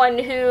is someone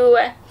who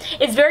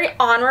is very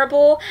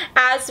honorable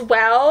as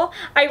well.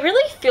 I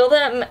really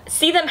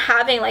see them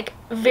having like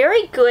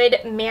very good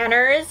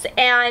manners,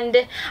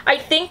 and I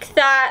think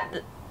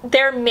that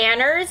their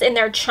manners and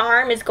their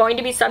charm is going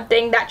to be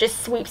something that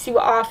just sweeps you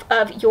off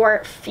of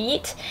your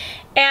feet.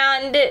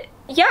 And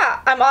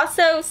yeah, I'm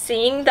also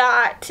seeing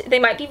that they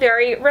might be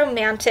very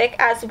romantic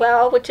as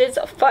well, which is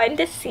fun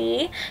to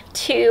see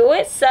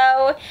too.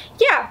 So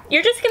yeah,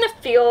 you're just gonna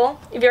feel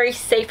very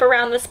safe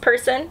around this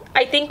person.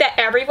 I think that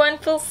everyone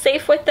feels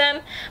safe with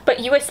them,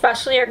 but you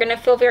especially are gonna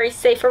feel very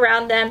safe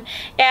around them,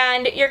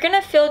 and you're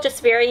gonna feel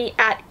just very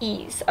at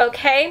ease,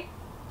 okay?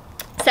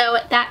 So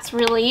that's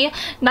really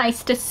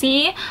nice to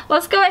see.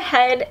 Let's go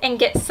ahead and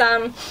get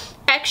some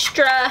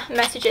extra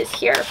messages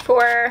here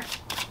for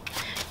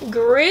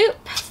group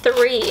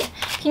 3.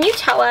 Can you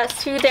tell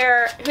us who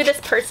this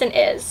person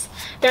is?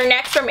 Their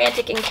next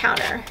romantic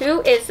encounter.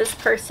 Who is this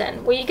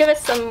person? Will you give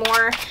us some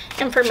more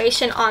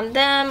information on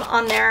them,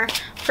 on their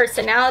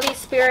personality,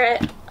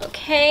 Spirit?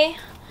 Okay.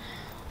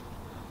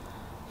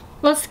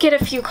 Let's get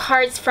a few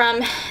cards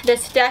from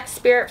this deck,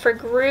 Spirit, for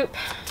group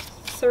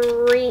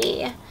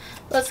 3.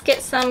 Let's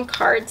get some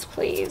cards,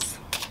 please,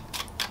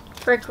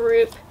 for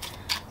group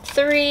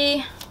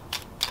 3.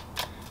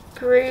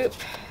 Group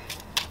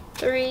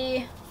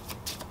 3.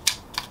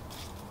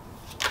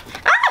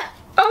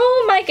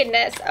 Oh my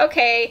goodness.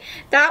 Okay,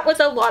 that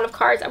was a lot of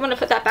cards. I'm going to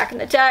put that back in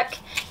the deck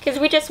because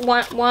we just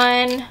want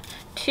 1,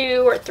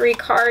 2, or 3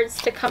 cards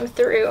to come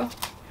through.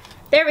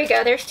 There we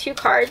go. There's 2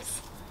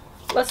 cards.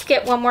 Let's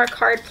get one more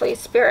card, please,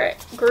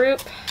 Spirit.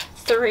 Group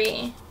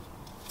 3.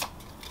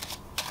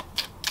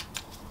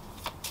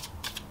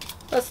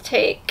 Let's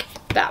take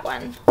that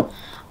one.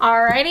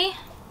 Alrighty.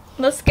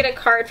 Let's get a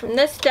card from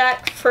this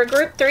deck for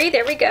group 3.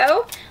 There we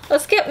go.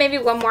 Let's get maybe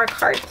one more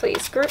card,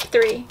 please. Group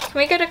 3. Can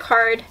we get a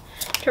card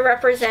to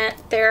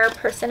represent their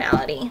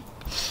personality?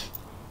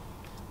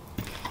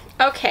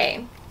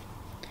 Okay.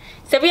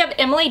 So we have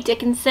Emily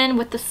Dickinson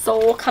with the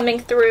Soul coming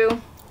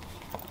through.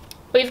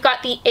 We've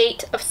got the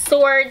 8 of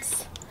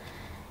Swords,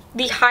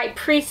 the High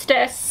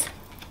Priestess.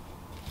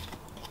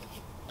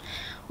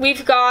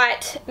 We've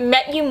got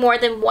Met You More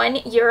Than 1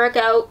 Year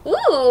Ago.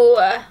 Ooh,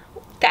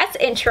 that's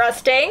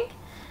interesting.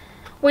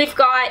 We've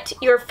got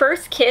Your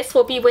First Kiss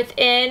Will Be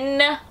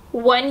Within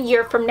 1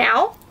 year from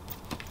now.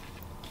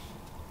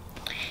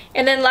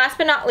 And then last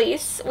but not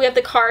least, we have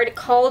the card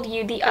Called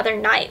You the Other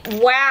Night.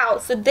 Wow,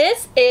 so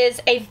this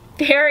is a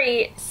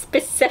very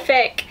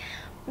specific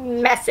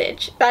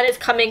message that is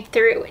coming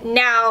through.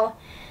 Now,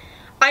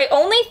 I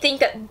only think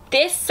that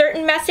this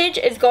certain message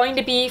is going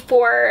to be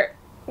for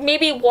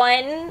maybe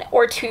 1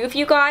 or 2 of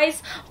you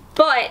guys,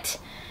 but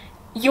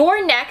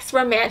your next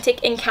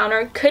romantic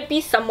encounter could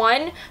be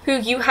someone who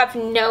you have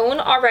known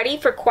already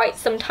for quite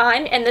some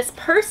time, and this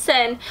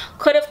person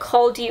could have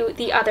called you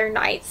the other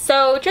night.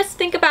 So just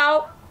think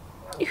about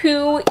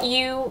who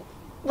you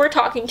were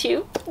talking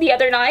to the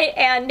other night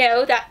and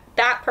know that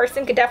that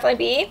person could definitely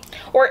be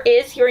or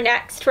is your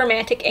next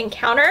romantic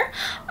encounter.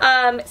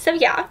 So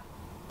yeah,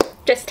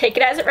 just take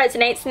it as it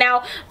resonates.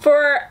 Now,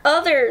 for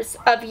others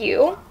of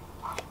you,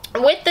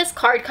 with this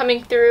card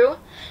coming through,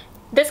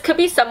 this could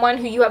be someone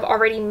who you have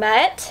already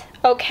met,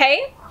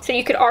 okay? So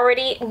you could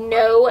already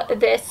know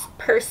this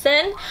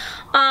person.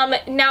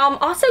 Now, I'm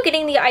also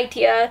getting the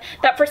idea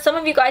that for some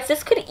of you guys,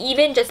 this could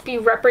even just be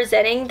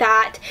representing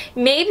that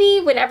maybe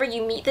whenever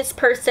you meet this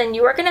person,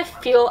 you are going to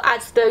feel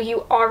as though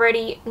you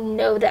already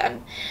know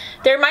them.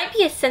 There might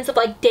be a sense of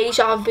like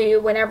deja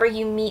vu whenever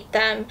you meet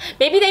them.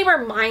 Maybe they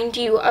remind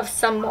you of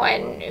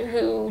someone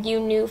who you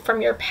knew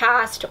from your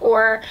past,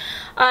 or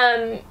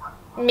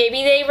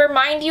maybe they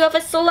remind you of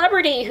a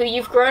celebrity who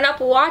you've grown up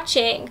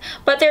watching.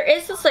 But there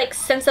is this like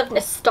sense of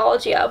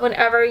nostalgia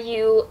whenever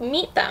you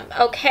meet them,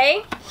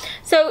 okay?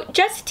 So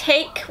just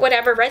take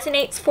whatever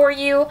resonates for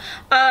you.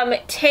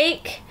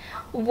 Take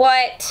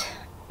what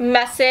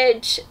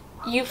message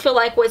you feel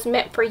like was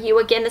meant for you.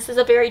 Again, this is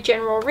a very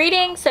general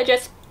reading, so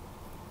just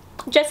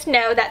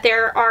know that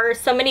there are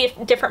so many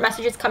different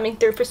messages coming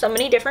through for so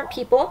many different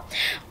people.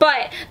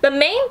 But the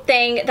main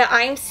thing that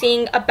I'm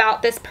seeing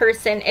about this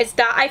person is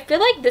that I feel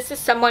like this is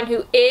someone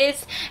who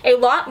is a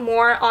lot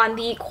more on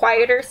the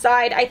quieter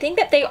side. I think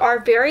that they are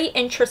very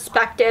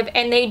introspective,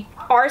 and they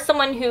are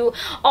someone who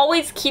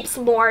always keeps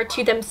more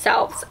to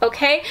themselves,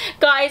 okay?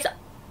 Guys,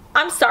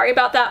 I'm sorry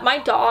about that. My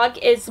dog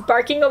is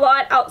barking a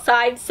lot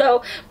outside,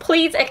 so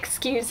please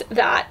excuse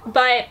that.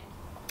 But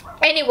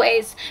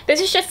anyways,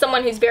 this is just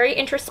someone who's very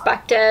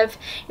introspective.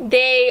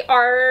 They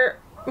are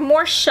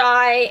more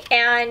shy,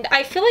 and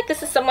I feel like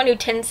this is someone who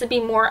tends to be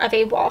more of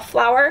a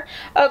wallflower,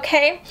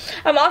 okay?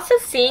 I'm also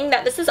seeing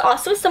that this is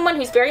also someone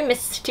who's very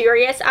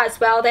mysterious as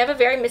well. They have a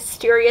very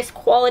mysterious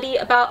quality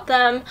about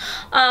them.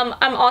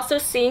 I'm also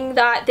seeing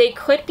that they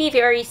could be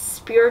very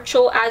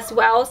spiritual as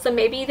well, so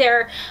maybe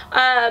they're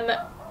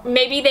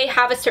maybe they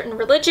have a certain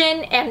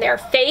religion and their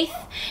faith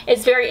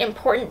is very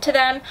important to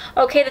them.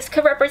 Okay, this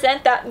could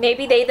represent that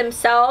maybe they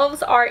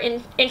themselves are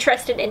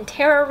interested in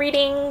tarot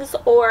readings,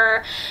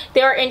 or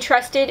they're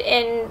interested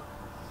in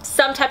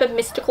some type of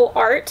mystical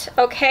art,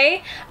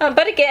 okay?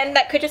 But again,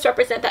 that could just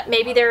represent that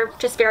maybe they're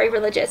just very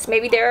religious.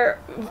 Maybe they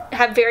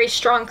have very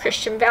strong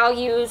Christian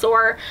values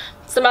or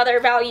some other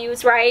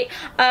values, right?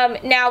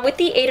 Now, with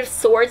the Eight of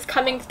Swords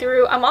coming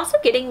through, I'm also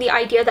getting the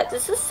idea that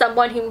this is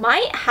someone who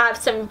might have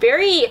some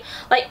very,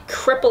 like,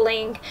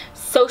 crippling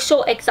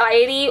social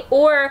anxiety,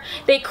 or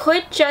they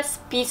could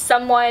just be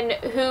someone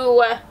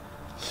who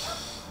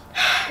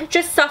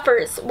just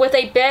suffers with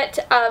a bit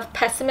of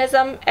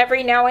pessimism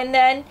every now and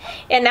then,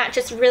 and that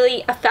just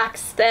really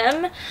affects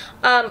them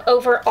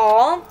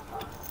overall.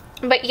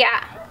 But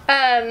yeah,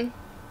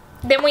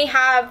 then we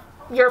have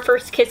your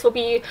first kiss will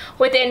be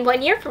within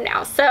 1 year from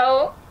now.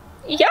 So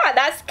yeah,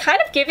 that's kind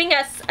of giving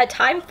us a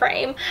time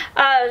frame.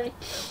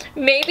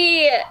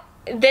 Maybe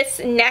this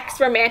next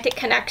romantic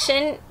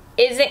connection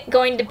isn't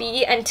going to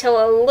be until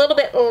a little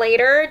bit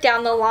later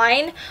down the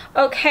line,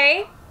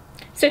 okay?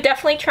 So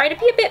definitely try to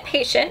be a bit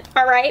patient,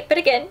 all right? But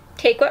again,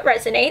 take what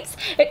resonates.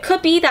 It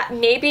could be that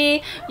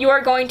maybe you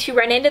are going to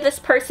run into this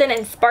person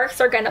and sparks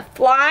are going to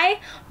fly,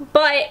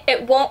 but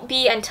it won't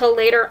be until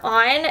later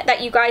on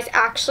that you guys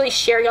actually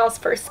share y'all's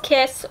first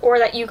kiss, or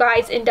that you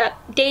guys end up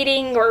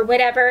dating or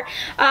whatever.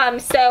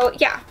 So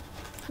yeah,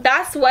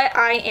 that's what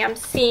I am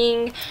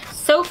seeing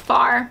so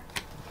far.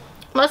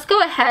 Let's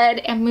go ahead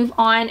and move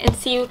on and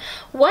see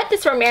what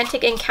this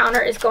romantic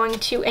encounter is going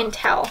to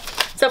entail.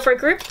 So for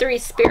group 3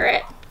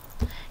 spirit,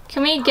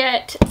 can we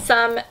get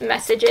some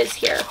messages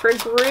here for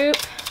group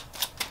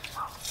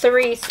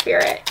 3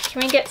 spirit?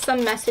 Can we get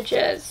some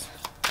messages?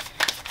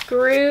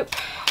 Group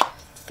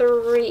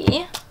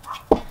 3.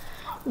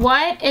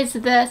 What is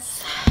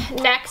this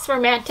next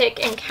romantic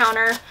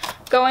encounter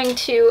going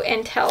to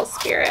entail,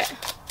 spirit?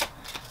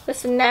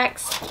 This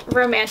next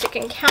romantic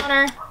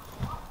encounter.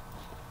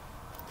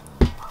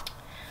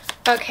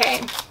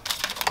 Okay.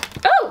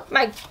 Oh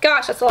my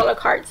gosh, that's a lot of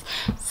cards.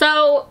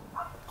 So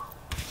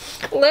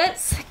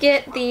let's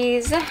get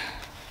these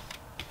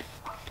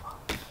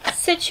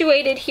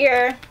situated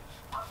here.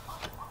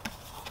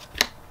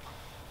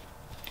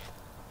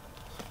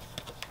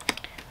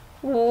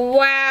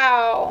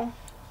 Wow.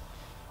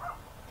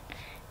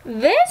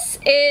 This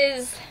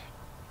is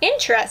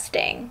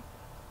interesting.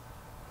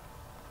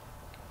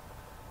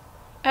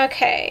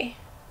 Okay.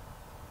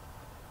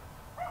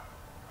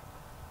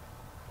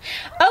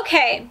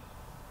 Okay.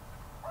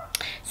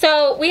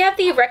 So we have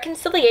the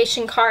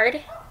reconciliation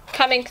card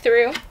coming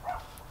through.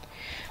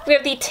 We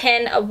have the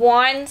 10 of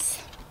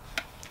Wands,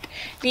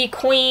 the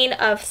Queen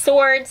of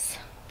Swords,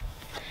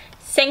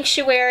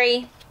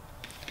 Sanctuary,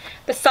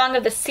 the Song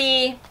of the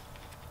Sea,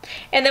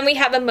 and then we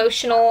have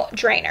Emotional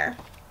Drainer.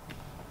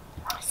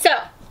 So,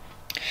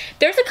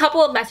 there's a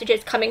couple of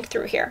messages coming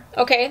through here,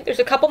 okay? There's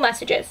a couple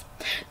messages.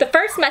 The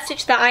first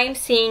message that I am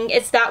seeing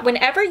is that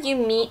whenever you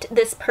meet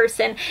this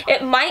person,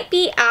 it might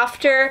be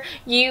after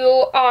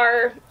you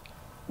are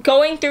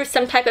going through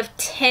some type of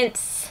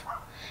tense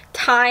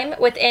time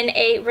within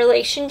a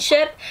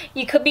relationship.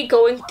 You could be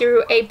going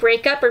through a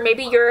breakup, or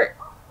maybe you're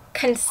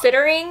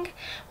considering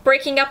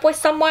breaking up with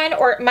someone,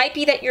 or it might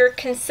be that you're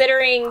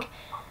considering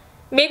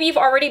maybe you've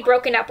already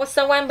broken up with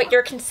someone, but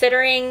you're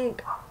considering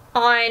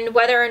on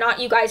whether or not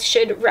you guys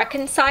should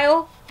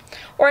reconcile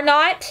or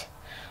not.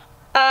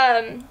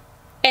 And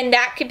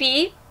that could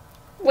be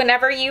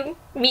whenever you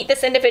meet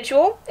this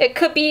individual. It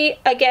could be,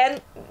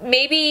 again,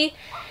 maybe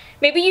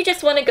you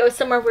just want to go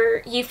somewhere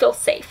where you feel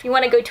safe. You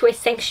want to go to a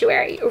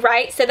sanctuary,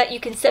 right? So that you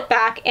can sit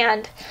back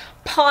and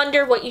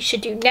ponder what you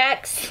should do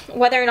next,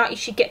 whether or not you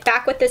should get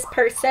back with this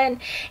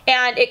person.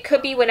 And it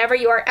could be whenever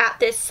you are at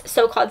this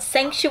so-called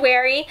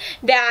sanctuary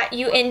that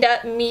you end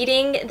up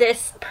meeting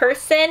this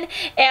person,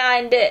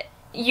 and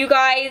you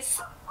guys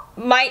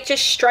might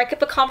just strike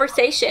up a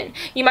conversation.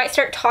 You might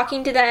start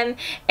talking to them,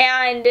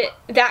 and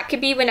that could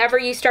be whenever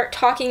you start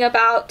talking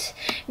about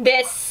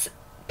this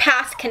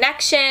past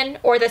connection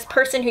or this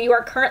person who you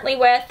are currently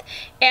with,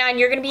 and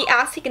you're going to be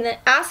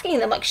asking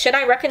them like, should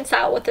I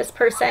reconcile with this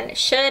person?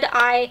 Should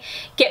I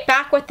get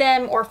back with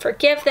them or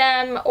forgive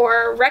them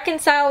or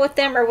reconcile with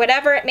them or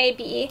whatever it may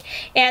be?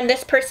 And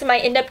this person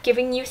might end up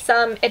giving you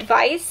some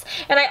advice.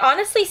 And I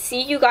honestly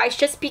see you guys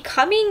just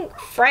becoming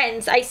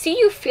friends. I see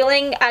you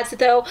feeling as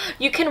though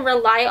you can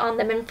rely on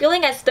them and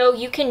feeling as though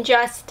you can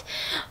just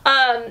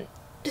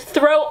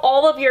throw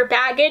all of your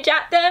baggage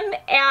at them,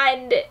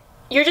 and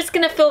you're just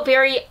going to feel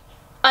very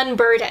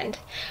unburdened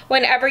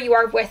whenever you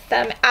are with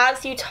them,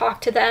 as you talk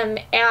to them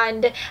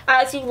and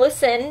as you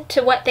listen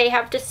to what they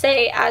have to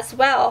say as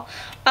well.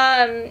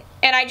 And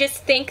I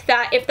just think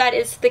that if that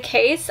is the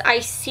case, I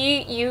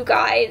see you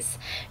guys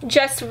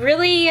just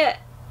really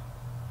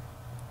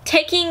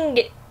taking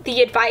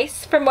the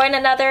advice from one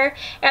another,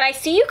 and I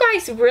see you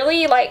guys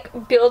really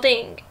like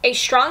building a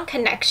strong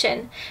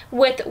connection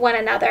with one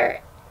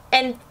another.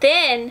 And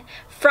then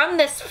from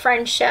this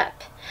friendship,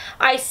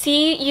 I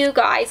see you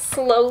guys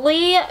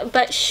slowly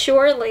but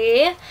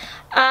surely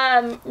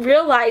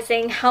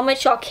realizing how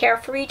much y'all care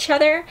for each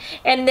other.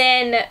 And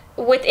then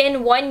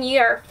within 1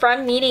 year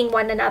from meeting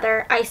one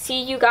another, I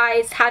see you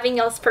guys having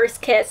y'all's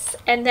first kiss.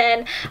 And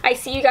then I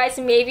see you guys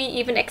maybe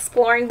even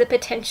exploring the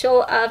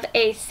potential of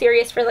a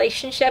serious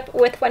relationship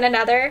with one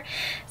another.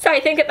 So I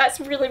think that that's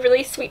really,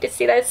 really sweet to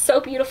see. That is so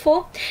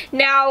beautiful.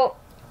 Now,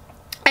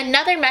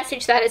 another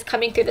message that is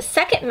coming through, the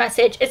second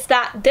message, is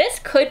that this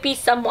could be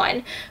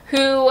someone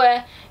who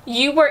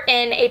you were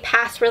in a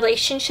past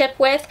relationship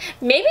with.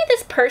 Maybe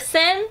this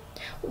person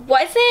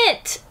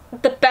wasn't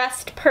the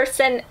best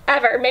person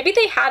ever. Maybe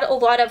they had a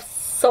lot of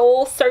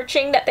soul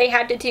searching that they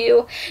had to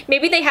do.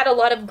 Maybe they had a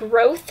lot of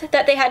growth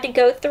that they had to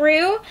go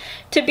through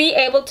to be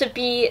able to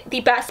be the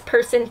best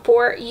person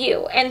for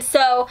you. And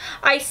so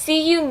I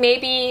see you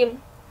maybe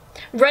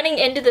running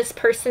into this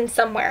person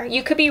somewhere.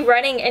 You could be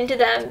running into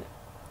them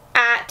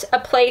at a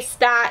place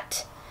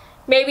that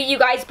maybe you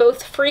guys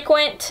both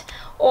frequent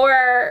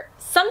or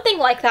something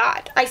like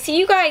that. I see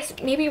you guys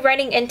maybe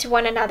running into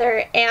one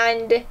another,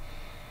 and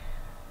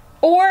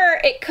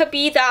or it could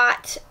be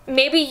that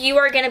maybe you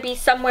are going to be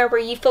somewhere where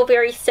you feel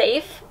very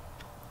safe,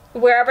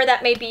 wherever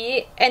that may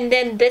be, and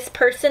then this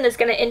person is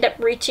going to end up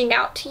reaching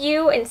out to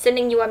you and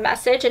sending you a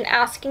message and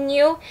asking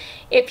you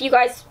if you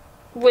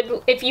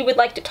would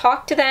like to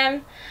talk to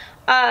them.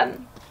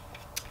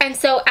 And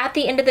so at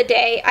the end of the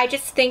day, I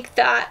just think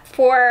that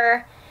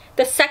for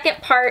the second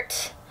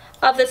part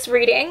of this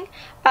reading,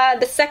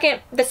 the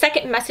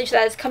second message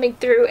that is coming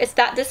through is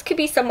that this could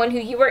be someone who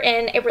you were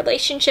in a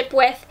relationship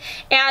with,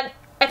 and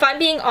if I'm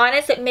being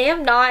honest, it may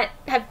not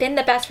have been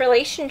the best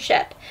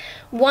relationship.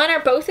 One or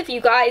both of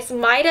you guys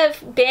might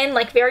have been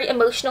like very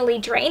emotionally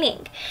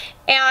draining,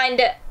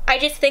 and I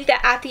just think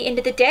that at the end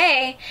of the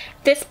day,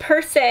 this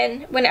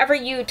person, whenever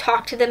you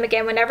talk to them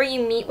again, whenever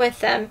you meet with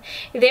them,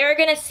 they're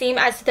going to seem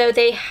as though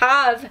they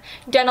have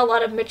done a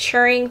lot of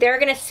maturing. They're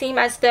going to seem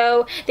as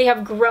though they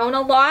have grown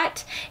a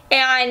lot.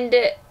 And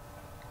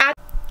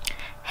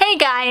hey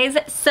guys,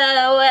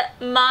 so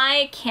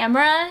my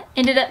camera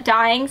ended up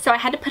dying, so I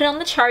had to put it on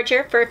the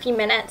charger for a few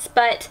minutes,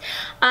 but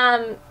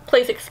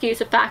please excuse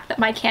the fact that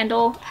my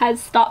candle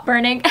has stopped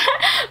burning.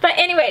 But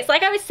anyways,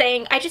 like I was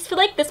saying, I just feel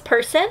like this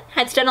person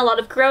has done a lot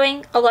of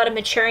growing, a lot of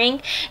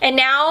maturing, and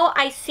now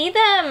I see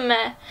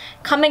them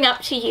coming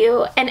up to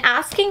you and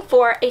asking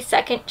for a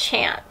second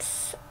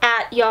chance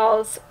at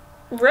y'all's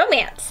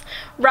romance,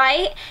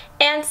 right?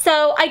 And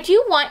so I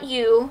do want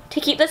you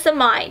to keep this in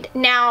mind.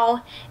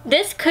 Now,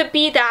 this could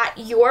be that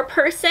your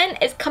person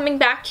is coming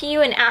back to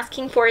you and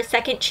asking for a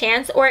second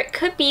chance, or it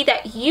could be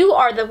that you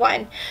are the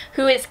one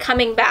who is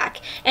coming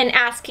back and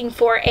asking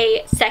for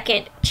a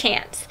second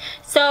chance.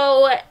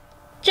 So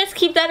just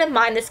keep that in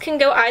mind. This can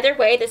go either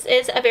way. This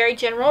is a very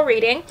general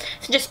reading,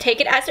 so just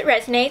take it as it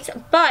resonates.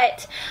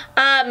 But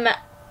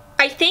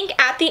I think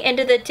at the end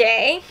of the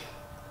day,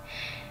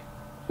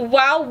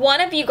 while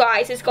one of you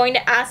guys is going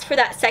to ask for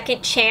that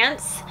second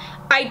chance,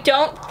 I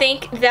don't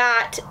think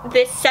that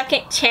this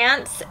second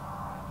chance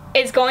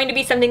is going to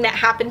be something that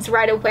happens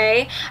right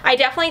away. I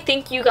definitely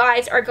think you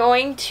guys are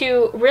going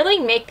to really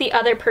make the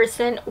other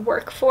person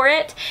work for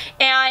it.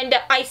 And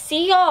I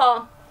see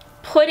y'all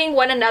putting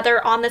one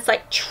another on this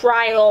like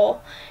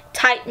trial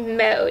type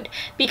mode,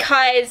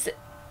 because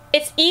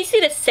it's easy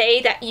to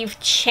say that you've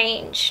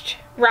changed,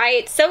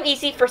 right? It's so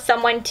easy for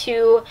someone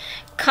to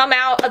come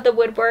out of the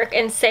woodwork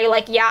and say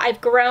like, yeah,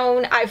 I've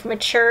grown, I've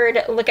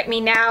matured, look at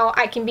me now,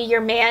 I can be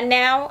your man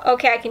now,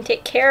 okay, I can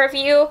take care of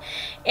you,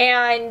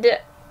 and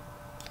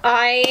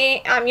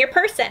I'm your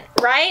person,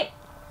 right?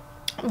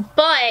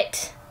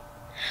 But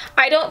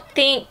I don't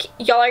think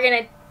y'all are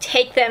gonna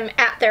take them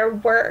at their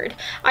word.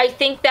 I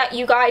think that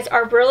you guys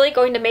are really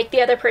going to make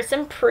the other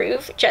person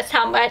prove just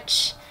how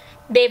much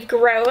they've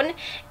grown,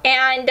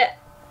 and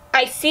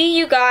I see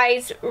you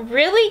guys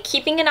really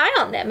keeping an eye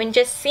on them and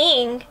just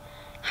seeing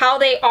how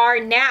they are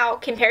now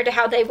compared to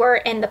how they were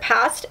in the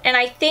past. And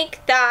I think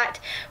that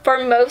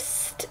for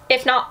most,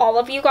 if not all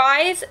of you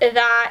guys,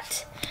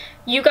 that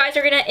you guys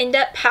are going to end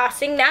up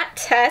passing that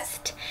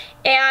test,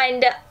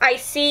 and I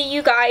see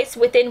you guys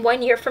within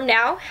 1 year from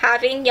now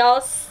having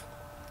y'all's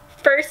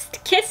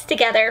first kiss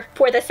together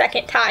for the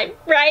second time,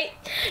 right?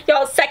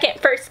 Y'all's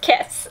first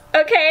kiss,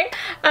 okay?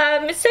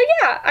 So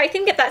yeah, I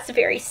think that that's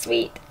very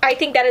sweet. I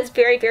think that is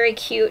very, very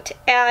cute.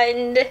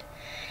 And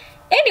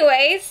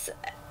anyways,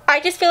 I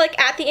just feel like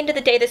at the end of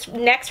the day, this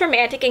next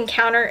romantic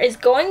encounter is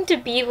going to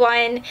be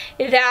one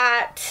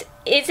that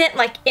isn't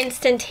like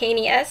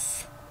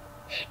instantaneous,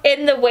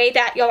 in the way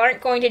that y'all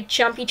aren't going to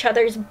jump each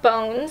other's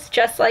bones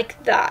just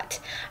like that.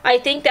 I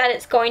think that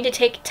it's going to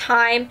take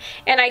time,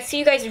 and I see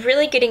you guys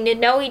really getting to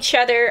know each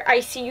other.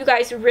 I see you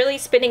guys really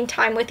spending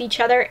time with each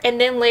other,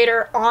 and then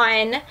later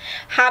on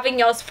having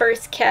y'all's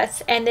first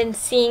kiss, and then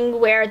seeing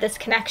where this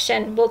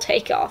connection will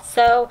take y'all.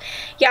 So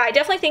yeah, I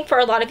definitely think for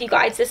a lot of you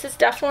guys, this is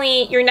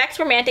definitely your next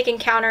romantic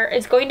encounter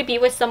is going to be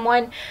with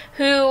someone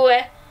who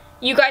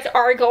you guys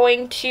are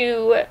going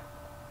to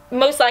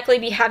most likely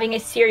be having a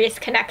serious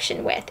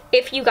connection with,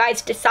 if you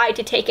guys decide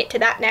to take it to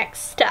that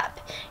next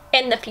step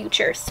in the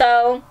future.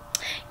 So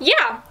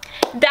yeah,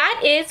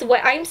 that is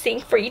what I'm seeing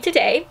for you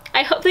today.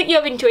 I hope that you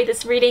have enjoyed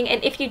this reading,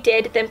 and if you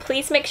did, then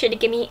please make sure to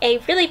give me a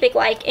really big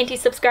like and to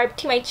subscribe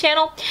to my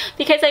channel,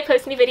 because I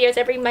post new videos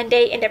every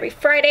Monday and every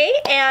Friday,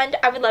 and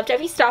I would love to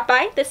have you stop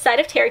by this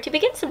side of tarot to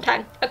begin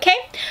sometime, okay?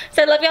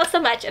 So I love y'all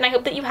so much, and I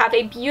hope that you have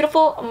a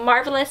beautiful,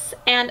 marvelous,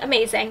 and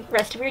amazing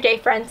rest of your day,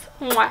 friends.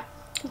 Mwah.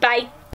 Bye.